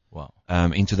candidate. Wow.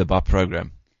 Into the BUP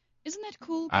program. Isn't that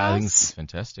cool, I think guys? it's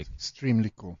fantastic.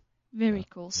 Extremely cool. Very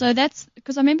cool. So that's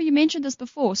because I remember you mentioned this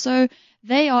before. So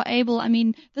they are able,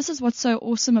 this is what's so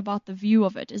awesome about the view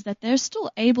of it, is that they're still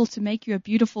able to make you a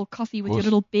beautiful coffee with your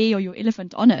little bear or your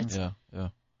elephant on it.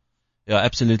 Yeah,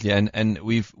 absolutely. And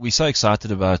we're so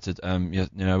excited about it.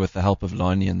 With the help of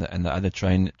Lani and the other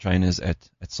trainers at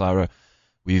Cyro,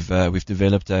 we've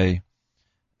developed a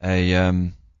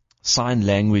sign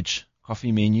language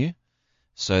coffee menu,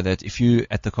 so that if you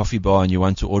at the coffee bar and you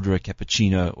want to order a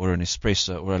cappuccino or an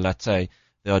espresso or a latte,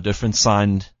 there are different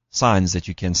signs that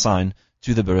you can sign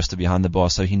to the barista behind the bar,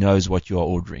 so he knows what you are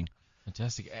ordering.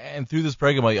 Fantastic. And through this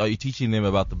program, are you teaching them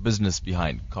about the business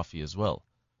behind coffee as well?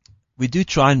 We do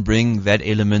try and bring that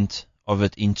element of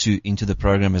it into the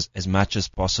program as much as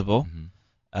possible.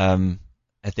 Mm-hmm.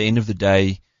 At the end of the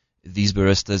day, these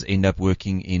baristas end up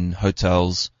working in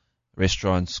hotels,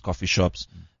 restaurants, coffee shops.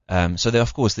 So there,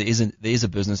 of course, there is a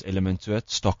business element to it: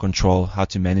 stock control, how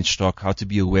to manage stock, how to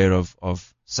be aware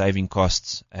of saving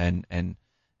costs and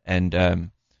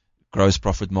gross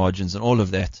profit margins and all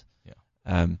of that.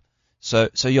 Yeah. So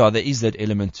yeah, there is that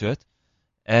element to it,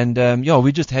 and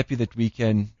we're just happy that we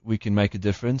can make a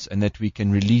difference and that we can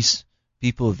release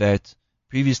people that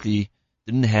previously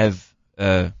didn't have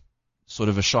sort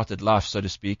of a shot at life, so to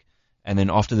speak, and then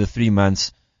after the 3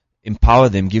 months, empower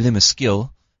them, give them a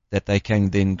skill that they can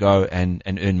then go and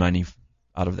earn money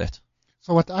out of that.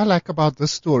 So what I like about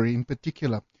this story in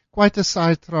particular, quite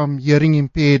aside from hearing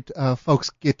impaired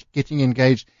folks getting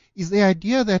engaged, is the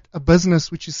idea that a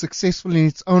business which is successful in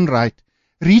its own right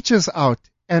reaches out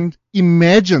and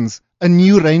imagines a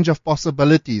new range of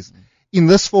possibilities. In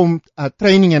this form,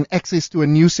 training and access to a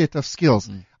new set of skills.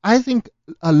 I think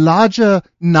larger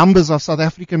numbers of South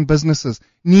African businesses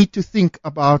need to think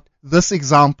about this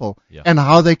example and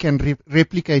how they can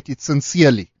replicate it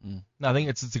sincerely. No, I think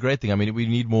it's a great thing. I mean, we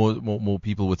need more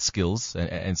people with skills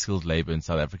and skilled labor in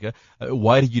South Africa.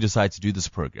 Why did you decide to do this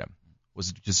program? Was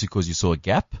it just because you saw a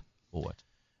gap, or what?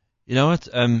 You know what?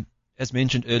 As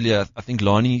mentioned earlier, I think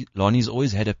Lani's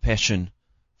always had a passion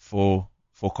for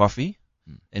coffee,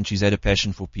 and she's had a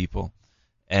passion for people,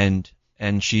 and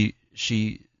she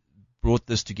brought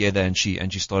this together, and she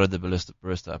started the Barista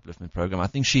Upliftment Program. I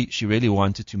think she really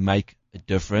wanted to make a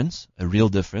difference, a real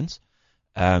difference,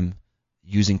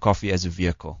 using coffee as a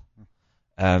vehicle.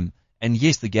 And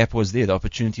yes, the gap was there. The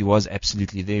opportunity was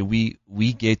absolutely there.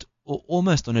 We get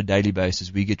almost on a daily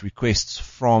basis, we get requests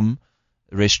from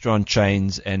restaurant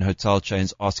chains and hotel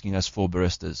chains asking us for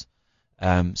baristas.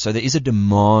 So there is a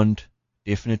demand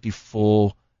definitely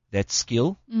for that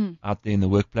skill out there in the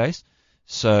workplace.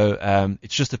 So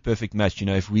it's just a perfect match. You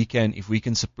know, if we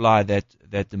can supply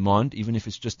that demand, even if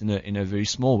it's just in a very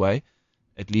small way,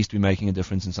 at least we're making a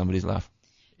difference in somebody's life.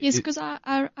 Yes, because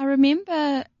I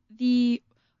remember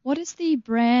what is the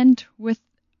brand with,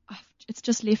 it's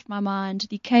just left my mind,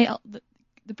 the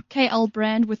KL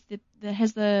brand with that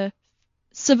has the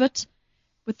civet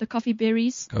with the coffee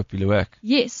berries. Kopi Luwak.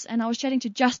 Yes, and I was chatting to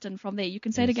Justin from there. You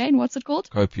can say it again. What's it called?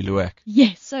 Kopi Luwak.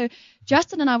 Yes, so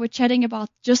Justin and I were chatting about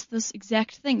just this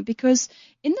exact thing, because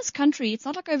in this country, it's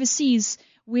not like overseas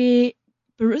where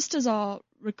baristas are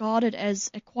regarded as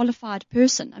a qualified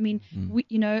person. I mean,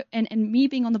 and me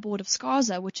being on the board of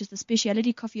SCASA, which is the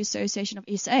Specialty Coffee Association of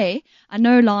SA, I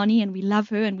know Lani and we love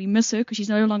her and we miss her because she's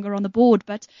no longer on the board,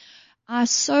 but I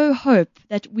so hope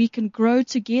that we can grow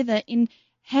together in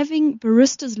having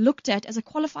baristas looked at as a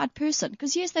qualified person.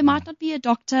 Because yes, they might not be a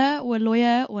doctor or a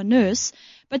lawyer or a nurse,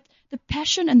 but the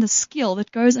passion and the skill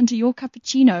that goes into your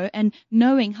cappuccino and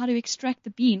knowing how to extract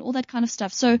the bean, all that kind of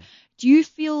stuff. So do you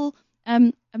feel,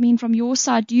 from your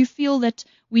side, do you feel that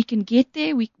we can get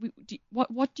there?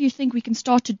 What do you think we can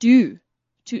start to do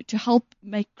to help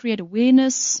create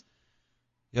awareness?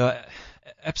 Yeah,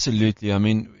 absolutely. I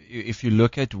mean, if you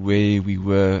look at where we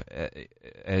were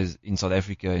as in South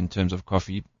Africa in terms of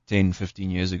coffee 10, 15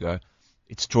 years ago,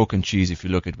 it's chalk and cheese if you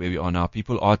look at where we are now.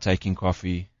 People are taking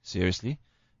coffee seriously.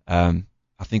 I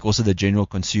think also the general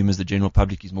consumers, the general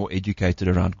public is more educated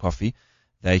around coffee.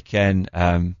 They can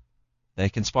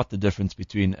spot the difference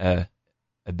between a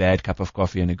bad cup of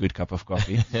coffee and a good cup of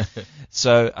coffee.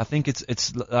 So I think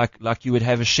it's like you would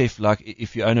have a chef, like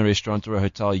if you own a restaurant or a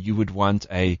hotel, you would want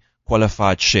a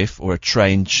qualified chef or a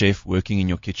trained chef working in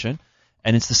your kitchen.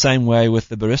 And it's the same way with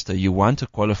the barista. You want a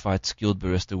qualified, skilled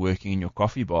barista working in your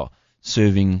coffee bar,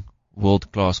 serving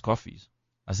world-class coffees.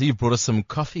 I see you brought us some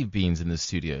coffee beans in the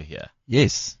studio here.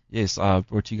 Yes. I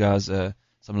brought you guys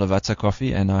some Lavazza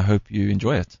coffee, and I hope you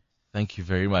enjoy it. Thank you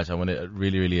very much. I want to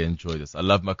really, really enjoy this. I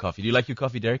love my coffee. Do you like your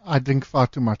coffee, Derek? I drink far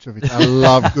too much of it. I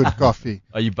love good coffee.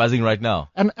 Are you buzzing right now?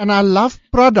 And I love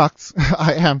products.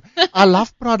 I am. I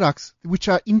love products which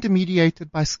are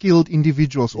intermediated by skilled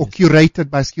individuals or curated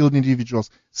by skilled individuals.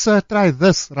 Sir, try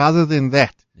this rather than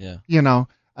that. Yeah.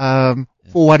 For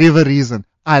whatever reason.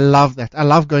 I love that. I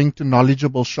love going to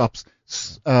knowledgeable shops,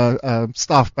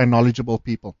 staffed by knowledgeable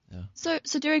people. Yeah.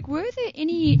 So Derek, were there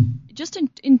any, just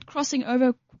in crossing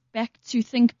over back to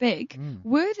Think Big,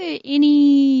 were there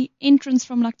any entrants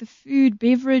from like the food,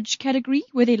 beverage category?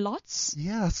 Were there lots?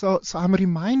 Yeah, so I'm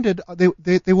reminded,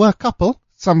 there were a couple,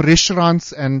 some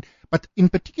restaurants, but in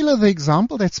particular the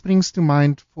example that springs to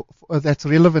mind that's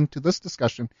relevant to this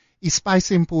discussion is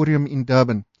Spice Emporium in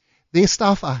Durban. Their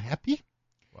staff are happy,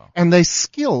 and they're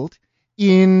skilled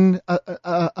in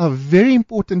a very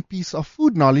important piece of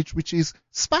food knowledge, which is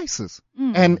spices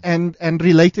and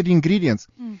related ingredients.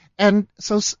 And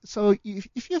so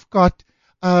if you've got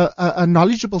a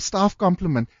knowledgeable staff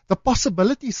complement, the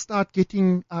possibilities start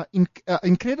getting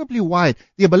incredibly wide.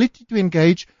 The ability to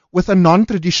engage with a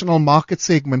non-traditional market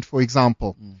segment, for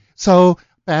example. So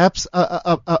perhaps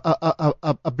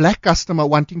a black customer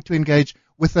wanting to engage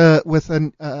with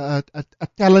a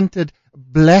talented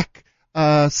black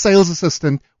sales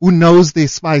assistant who knows their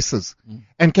spices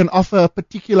and can offer a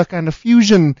particular kind of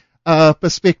fusion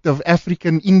perspective,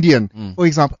 African, Indian, for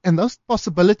example. And those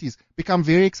possibilities become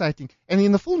very exciting. And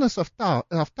in the fullness of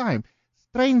time,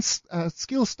 trained,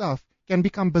 skilled staff can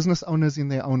become business owners in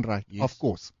their own right, of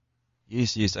course.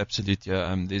 Yes, absolutely.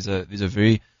 There's a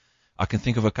very, I can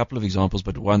think of a couple of examples,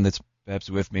 but one that's perhaps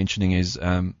worth mentioning is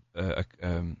a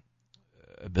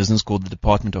business called the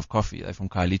Department of Coffee. They're from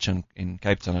Khayelitsha in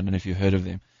Cape Town. I don't know if you've heard of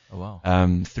them. Oh,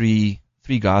 wow. Three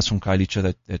guys from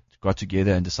Khayelitsha that got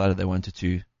together and decided they wanted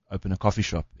to open a coffee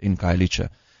shop in Khayelitsha.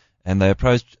 and they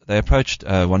approached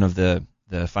one of the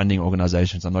funding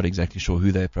organizations. I'm not exactly sure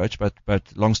who they approached, but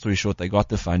long story short, they got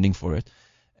the funding for it.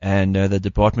 And the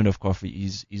Department of Coffee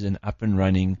is an up and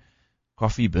running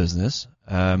coffee business,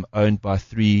 owned by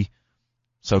 3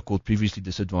 so-called previously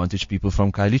disadvantaged people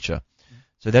from Khayelitsha.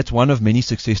 So that's one of many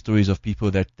success stories of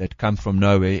people that come from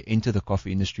nowhere into the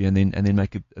coffee industry and then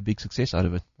make a big success out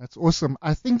of it. That's awesome.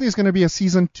 I think there's going to be a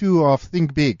season 2 of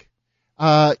Think Big.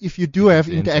 If you do have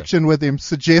interaction with them,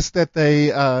 suggest that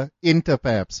they enter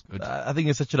perhaps. I think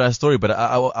it's such a nice story, but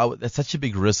it's such a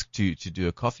big risk to do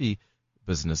a coffee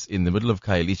business in the middle of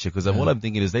Khayelitsha, because all I'm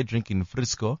thinking is they're drinking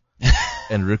Frisco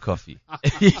and Roux coffee.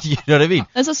 You know what I mean?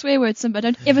 Those are swear words, Simba.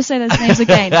 Don't ever say those names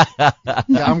again. Yeah,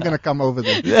 I'm going to come over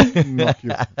there. Knock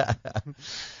you.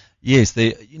 Yes,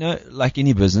 like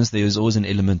any business, there is always an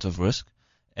element of risk,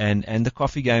 and the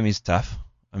coffee game is tough.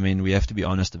 I mean, we have to be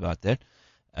honest about that.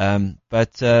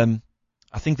 But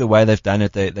I think the way they've done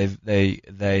it, they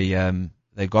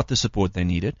got the support they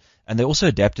needed, and they also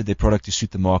adapted their product to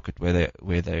suit the market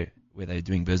where they're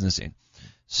doing business in.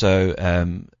 So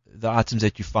the items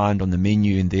that you find on the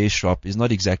menu in their shop is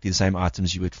not exactly the same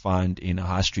items you would find in a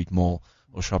high street mall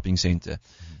or shopping center.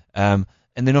 And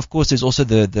then of course there's also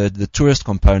the tourist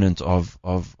component of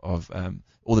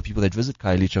all the people that visit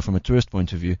Khayelitsha from a tourist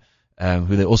point of view,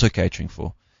 who they're also catering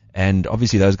for. And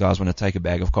obviously those guys want to take a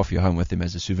bag of coffee home with them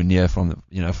as a souvenir from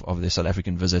of their South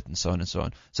African visit and so on and so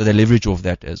on. So they leverage off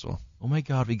that as well. Oh my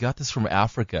God, we got this from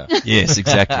Africa. Yes,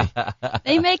 exactly.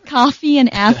 They make coffee in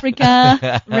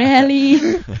Africa. Really?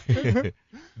 Do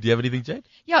you have anything, Jade?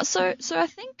 Yeah, so I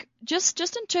think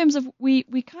just in terms of we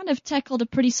kind of tackled a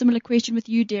pretty similar question with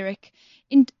you, Derek.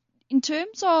 In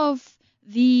terms of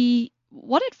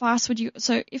what advice would you,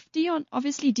 so if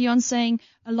Dion's saying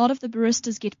a lot of the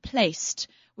baristas get placed,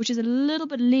 which is a little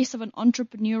bit less of an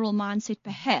entrepreneurial mindset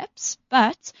perhaps,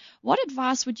 but what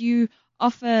advice would you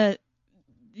offer,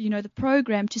 the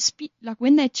program to speak, like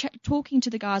when they're talking to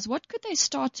the guys, what could they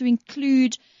start to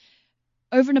include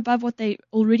over and above what they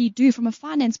already do from a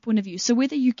finance point of view? So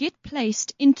whether you get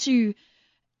placed into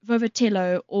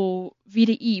Vovatello or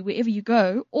VDE, wherever you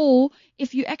go, or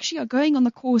if you actually are going on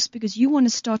the course because you want to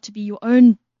start to be your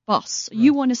own boss, right.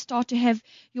 You want to start to have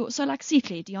so like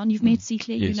Sihle, Dion, you've met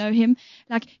Sihle, yes. You know him,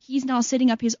 like he's now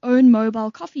setting up his own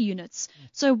mobile coffee units.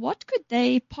 So what could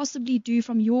they possibly do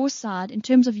from your side in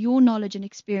terms of your knowledge and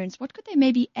experience? What could they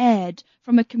maybe add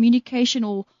from a communication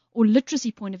or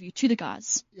literacy point of view to the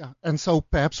guys? Yeah, and so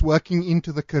perhaps working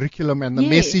into the curriculum and the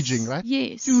messaging, right?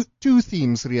 Yes. Two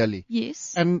themes really.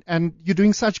 Yes. And you're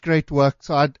doing such great work,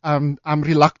 so I'm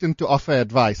reluctant to offer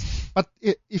advice. But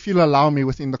if you'll allow me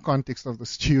within the context of the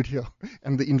studio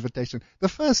and the invitation, the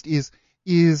first is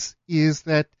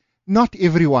that not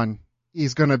everyone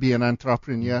is going to be an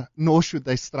entrepreneur, nor should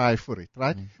they strive for it,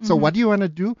 right? Mm-hmm. So what do you want to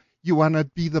do? You want to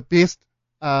be the best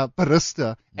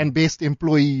barista and best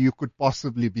employee you could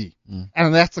possibly be.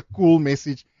 And that's a cool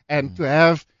message, and to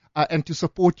have and to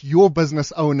support your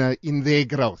business owner in their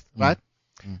growth, right?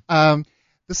 The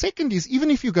second is,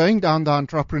 even if you're going down the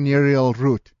entrepreneurial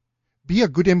route, be a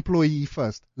good employee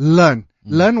first. Learn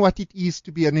what it is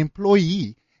to be an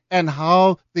employee and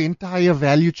how the entire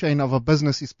value chain of a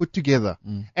business is put together.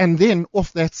 And then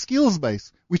off that skills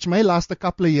base, which may last a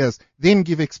couple of years, then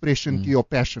give expression to your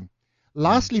passion.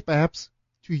 Lastly, perhaps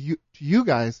to you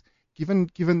guys,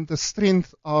 given the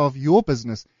strength of your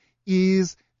business,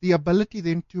 is the ability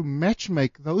then to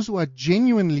matchmake those who are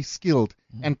genuinely skilled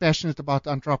and passionate about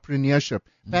entrepreneurship,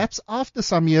 perhaps after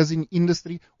some years in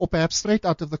industry or perhaps straight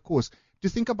out of the course, to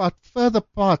think about further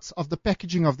parts of the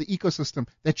packaging of the ecosystem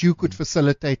that you could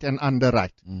facilitate and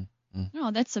underwrite.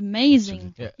 Oh, that's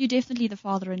amazing. Yeah. You're definitely the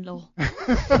father-in-law.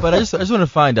 But I just want to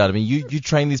find out, I mean, you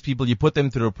train these people, you put them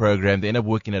through a program, they end up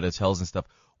working at hotels and stuff.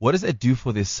 What does that do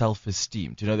for their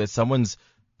self-esteem? To know that someone's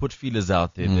put feelers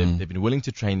out there, they've been willing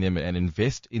to train them and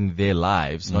invest in their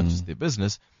lives, not just their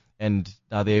business, and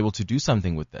now they're able to do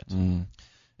something with that.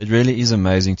 It really is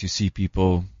amazing to see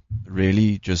people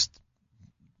really just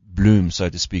bloom, so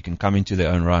to speak, and come into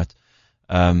their own right.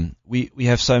 We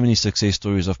have so many success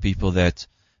stories of people that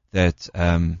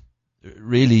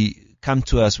really come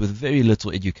to us with very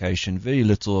little education, very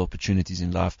little opportunities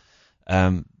in life.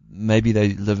 Maybe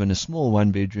they live in a small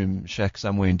one-bedroom shack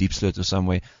somewhere in Diepsloot or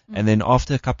somewhere, and then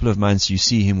after a couple of months you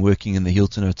see him working in the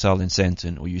Hilton Hotel in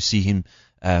Sandton, or you see him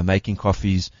making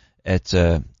coffees at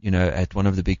one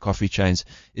of the big coffee chains.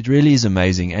 It really is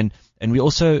amazing. And we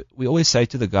always say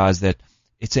to the guys that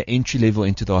it's an entry level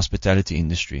into the hospitality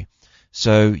industry.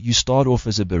 So you start off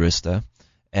as a barista,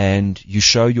 and you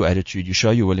show your attitude, you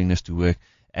show your willingness to work,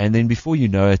 and then before you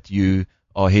know it, you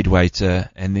are head waiter,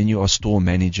 and then you are store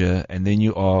manager, and then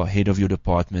you are head of your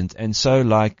department. And so,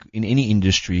 like in any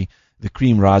industry, the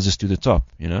cream rises to the top,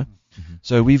 you know. Mm-hmm.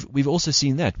 So we've also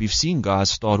seen that. We've seen guys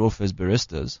start off as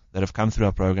baristas that have come through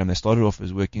our program. They started off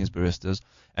as working as baristas,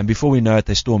 and before we know it,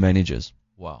 they're store managers.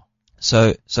 Wow.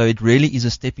 So it really is a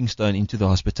stepping stone into the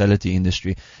hospitality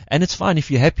industry. And it's fine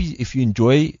if you're happy, if you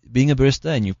enjoy being a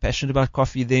barista and you're passionate about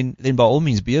coffee, then by all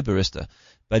means be a barista.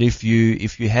 But if you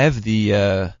have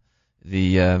the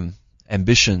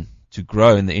ambition to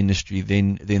grow in the industry,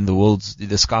 then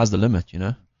the sky's the limit, you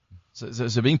know.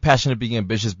 So being passionate, being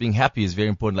ambitious, being happy is very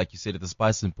important. Like you said at the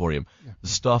Spice Emporium, the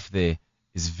staff there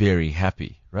is very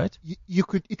happy, right?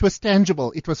 It was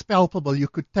tangible, it was palpable, you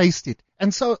could taste it.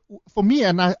 And so for me,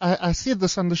 and I said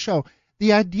this on the show,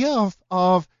 the idea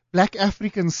of Black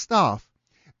African staff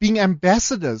being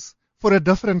ambassadors for a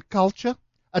different culture,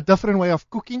 a different way of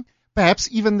cooking, perhaps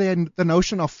even the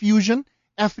notion of fusion,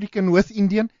 African with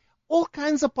Indian, all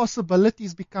kinds of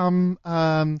possibilities become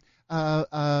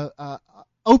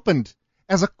opened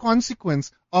as a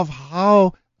consequence of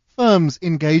how firms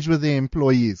engage with their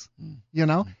employees. You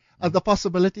know, the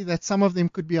possibility that some of them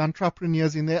could be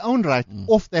entrepreneurs in their own right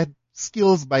off that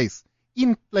skills base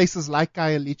in places like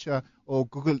Khayelitsha or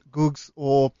Googs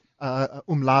or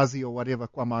Umlazi or whatever,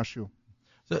 KwaMashu.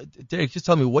 So, Derek, just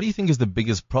tell me, what do you think is the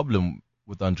biggest problem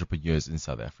with entrepreneurs in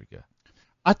South Africa?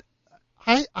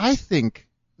 I think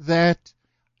that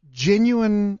the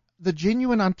genuine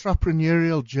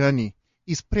entrepreneurial journey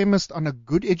is premised on a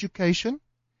good education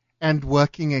and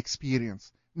working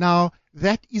experience. Now,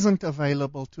 that isn't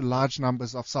available to large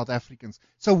numbers of South Africans.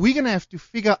 So we're going to have to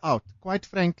figure out, quite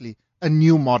frankly, a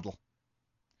new model.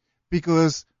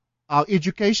 Because our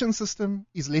education system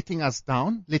is letting us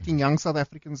down, letting young South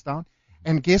Africans down.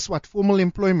 And guess what? Formal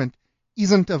employment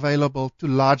isn't available to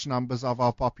large numbers of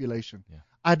our population. Yeah.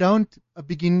 I don't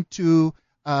begin to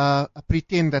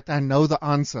pretend that I know the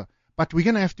answer, but we're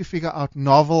going to have to figure out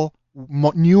novel,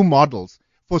 new models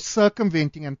for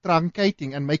circumventing and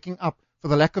truncating and making up for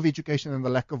the lack of education and the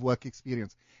lack of work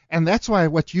experience. And that's why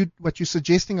what you're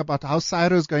suggesting about how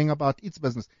Ciro is going about its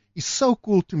business is so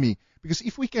cool to me, because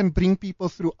if we can bring people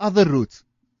through other routes,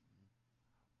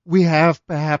 we have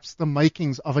perhaps the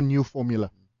makings of a new formula.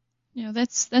 Yeah,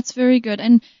 that's very good.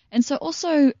 And so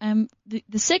also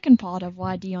the second part of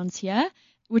why Dion's here,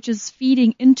 which is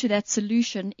feeding into that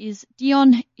solution, is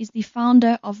Dion is the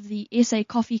founder of the SA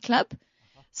Coffee Club.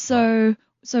 So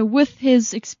with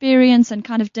his experience and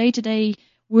kind of day-to-day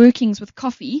workings with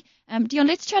coffee, Dion,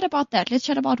 let's chat about that. Let's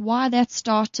chat about why that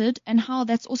started and how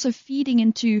that's also feeding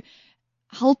into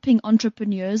helping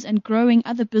entrepreneurs and growing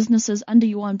other businesses under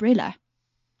your umbrella.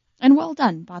 And well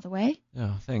done, by the way.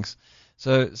 Yeah, thanks.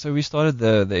 So we started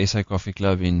the SA Coffee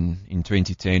Club in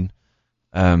 2010,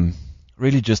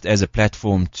 really just as a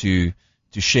platform to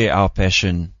share our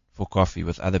passion for coffee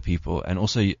with other people, and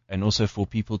also for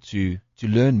people to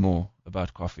learn more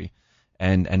about coffee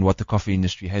and what the coffee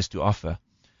industry has to offer.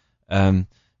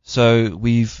 So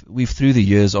we've through the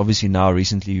years, obviously now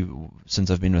recently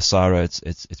since I've been with Ciro,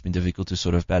 it's been difficult to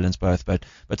sort of balance both, but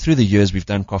through the years we've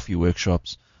done coffee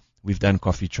workshops, we've done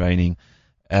coffee training.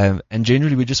 And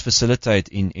generally we just facilitate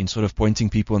in sort of pointing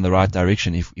people in the right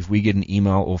direction. If we get an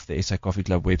email off the SA Coffee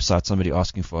Club website, somebody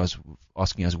asking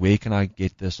us, where can I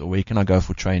get this, or where can I go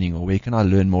for training, or where can I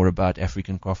learn more about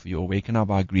African coffee, or where can I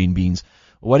buy green beans,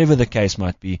 or whatever the case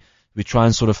might be, we try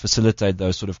and sort of facilitate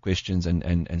those sort of questions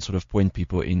and sort of point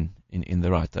people in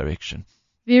the right direction.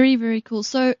 Very, very cool.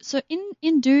 So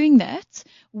in doing that,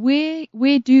 where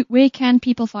can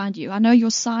people find you? I know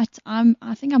your site.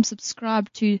 I think I'm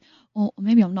subscribed to, or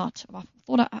maybe I'm not. I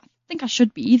think I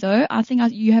should be though. I think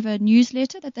you have a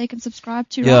newsletter that they can subscribe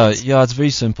to. Right? Yeah, it's very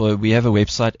simple. We have a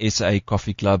website,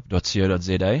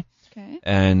 sacoffeeclub.co.za. Okay.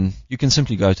 And you can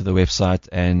simply go to the website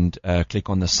and click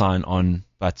on the sign on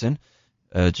button.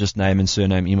 Just name and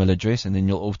surname, email address, and then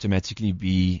you'll automatically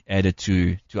be added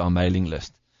to our mailing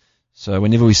list. So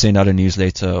whenever we send out a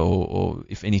newsletter or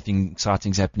if anything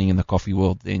exciting is happening in the coffee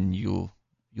world, then you'll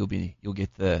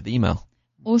get the email.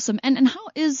 Awesome. And how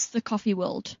is the coffee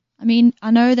world? I mean,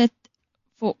 I know that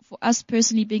for us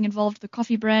personally being involved with the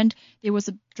coffee brand, there was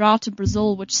a drought in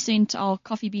Brazil which sent our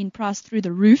coffee bean price through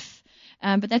the roof.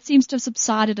 But that seems to have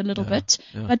subsided a little bit.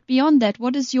 Yeah. But beyond that,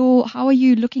 how are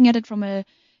you looking at it from a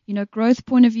growth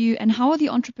point of view, and how are the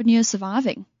entrepreneurs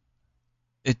surviving?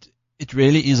 It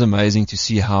really is amazing to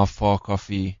see how far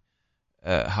coffee,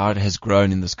 how it has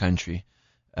grown in this country.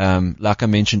 Like I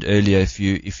mentioned earlier, if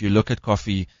you look at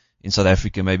coffee in South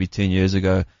Africa maybe 10 years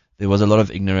ago, there was a lot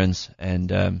of ignorance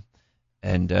and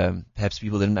perhaps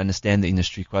people didn't understand the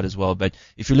industry quite as well. But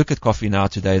if you look at coffee now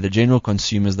today, the general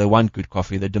consumers, they want good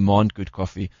coffee, they demand good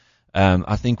coffee.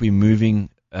 I think we're moving,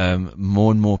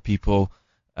 more and more people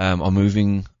are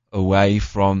moving away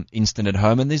from instant at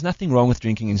home, and there's nothing wrong with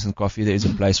drinking instant coffee. There is a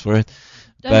place for it.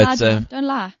 Don't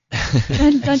lie.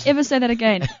 Don't ever say that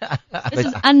again. This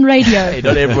is unradio. Hey,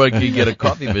 not everyone can get a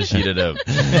coffee machine at home.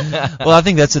 Well, I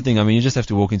think that's the thing. I mean, you just have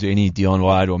to walk into any Dion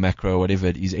Wide or Macro or whatever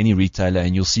it is, any retailer,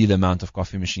 and you'll see the amount of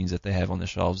coffee machines that they have on the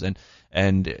shelves.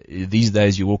 And these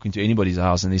days, you walk into anybody's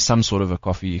house and there's some sort of a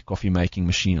coffee making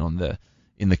machine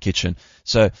in the kitchen.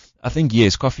 So I think,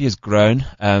 yes, coffee has grown.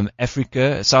 South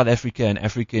Africa and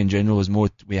Africa in general is more,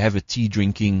 we have a tea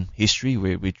drinking history.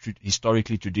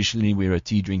 Traditionally, we're a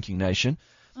tea drinking nation.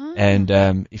 Oh. And,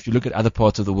 if you look at other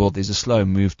parts of the world, there's a slow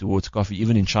move towards coffee.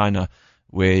 Even in China,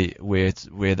 where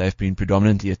they've been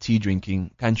predominantly a tea drinking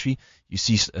country, you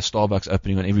see a Starbucks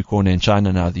opening on every corner in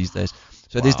China now these days.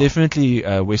 So There's definitely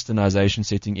westernization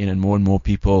setting in, and more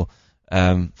people,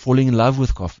 falling in love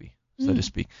with coffee, so to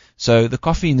speak. So the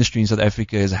coffee industry in South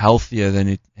Africa is healthier than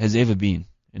it has ever been,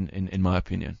 in my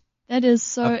opinion. That is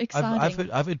so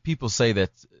exciting. I've heard people say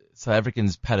that South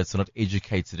Africans' palates are not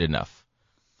educated enough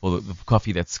for the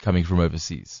coffee that's coming from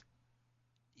overseas.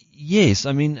 Yes,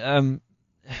 I mean,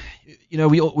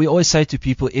 we always say to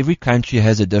people, every country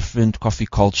has a different coffee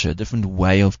culture, a different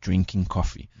way of drinking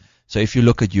coffee. So if you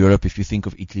look at Europe, if you think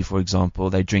of Italy, for example,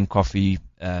 they drink coffee,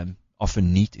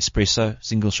 often neat, espresso,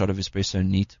 single shot of espresso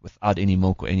neat, without any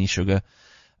milk or any sugar.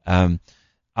 In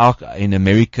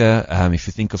America, if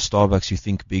you think of Starbucks, you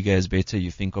think bigger is better.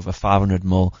 You think of a 500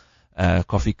 ml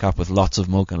coffee cup with lots of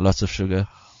milk and lots of sugar.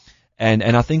 And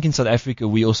I think in South Africa,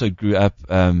 we also grew up,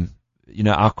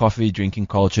 our coffee drinking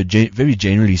culture, very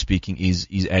generally speaking,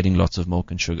 is adding lots of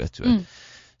milk and sugar to it.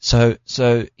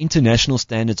 So international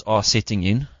standards are setting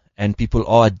in, and people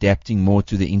are adapting more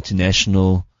to the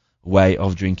international way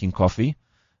of drinking coffee.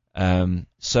 Our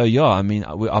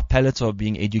palates are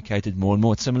being educated more and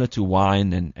more. It's similar to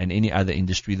wine and any other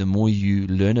industry. The more you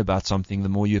learn about something, the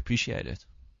more you appreciate it.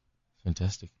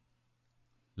 Fantastic.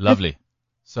 Lovely.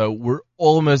 So we're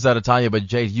almost out of time here, but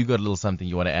Jade, you got a little something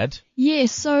you want to add?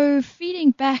 Yes, so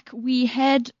feeding back, we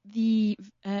had the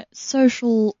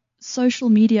social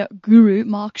media guru,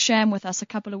 Mark Sham, with us a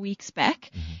couple of weeks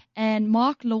back. Mm-hmm. And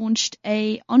Mark launched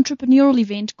a entrepreneurial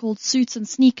event called Suits and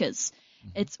Sneakers.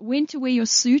 Mm-hmm. It's when to wear your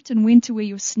suit and when to wear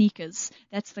your sneakers.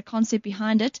 That's the concept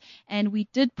behind it. And we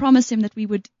did promise him that we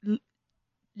would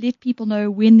let people know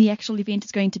when the actual event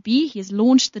is going to be. He has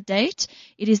launched the date.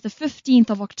 It is the 15th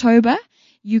of October.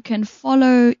 You can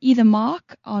follow either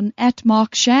Mark on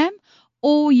 @MarkSham,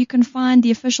 or you can find the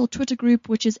official Twitter group,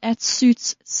 which is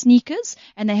 @SuitsSneakers,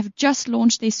 and they have just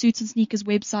launched their Suits and Sneakers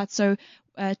website. So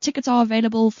tickets are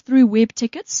available through web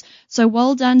tickets. So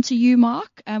well done to you,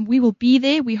 Mark. We will be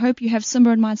there. We hope you have Simba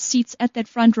and my seats at that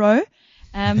front row.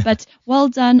 But well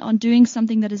done on doing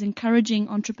something that is encouraging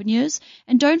entrepreneurs.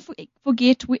 And don't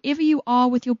forget, wherever you are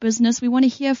with your business, we want to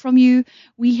hear from you.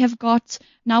 We've got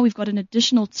an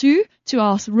additional two to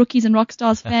our Rookies and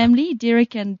Rockstars family,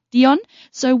 Derek and Dion.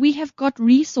 So we have got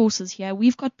resources here.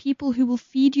 We've got people who will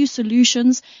feed you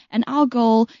solutions. And our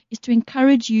goal is to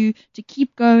encourage you to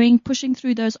keep going, pushing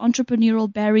through those entrepreneurial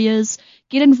barriers.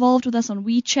 Get involved with us on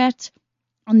WeChat,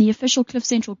 on the official Cliff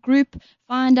Central group.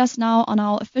 Find us now on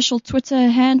our official Twitter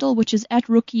handle, which is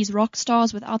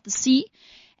 @RookiesRockstars without the C.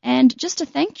 And just a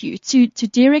thank you to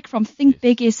Derek from Think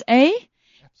Big SA,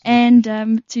 and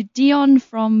to Dion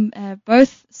from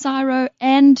both Cyro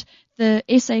and the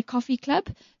SA Coffee Club.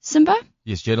 Simba?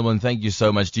 Yes, gentlemen, thank you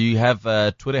so much. Do you have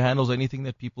Twitter handles or anything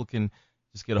that people can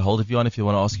just get a hold of you on if you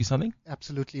want to ask you something?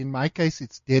 Absolutely. In my case,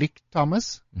 it's Derek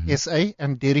Thomas, SA,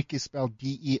 and Derek is spelled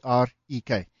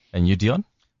DEREK. And you, Dion?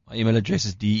 My email address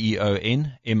is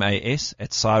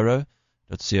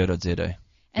deonmas@cyro.co.za.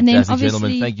 And then obviously,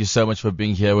 gentlemen, thank you so much for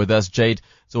being here with us. Jade,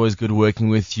 it's always good working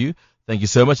with you. Thank you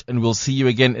so much, and we'll see you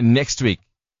again next week.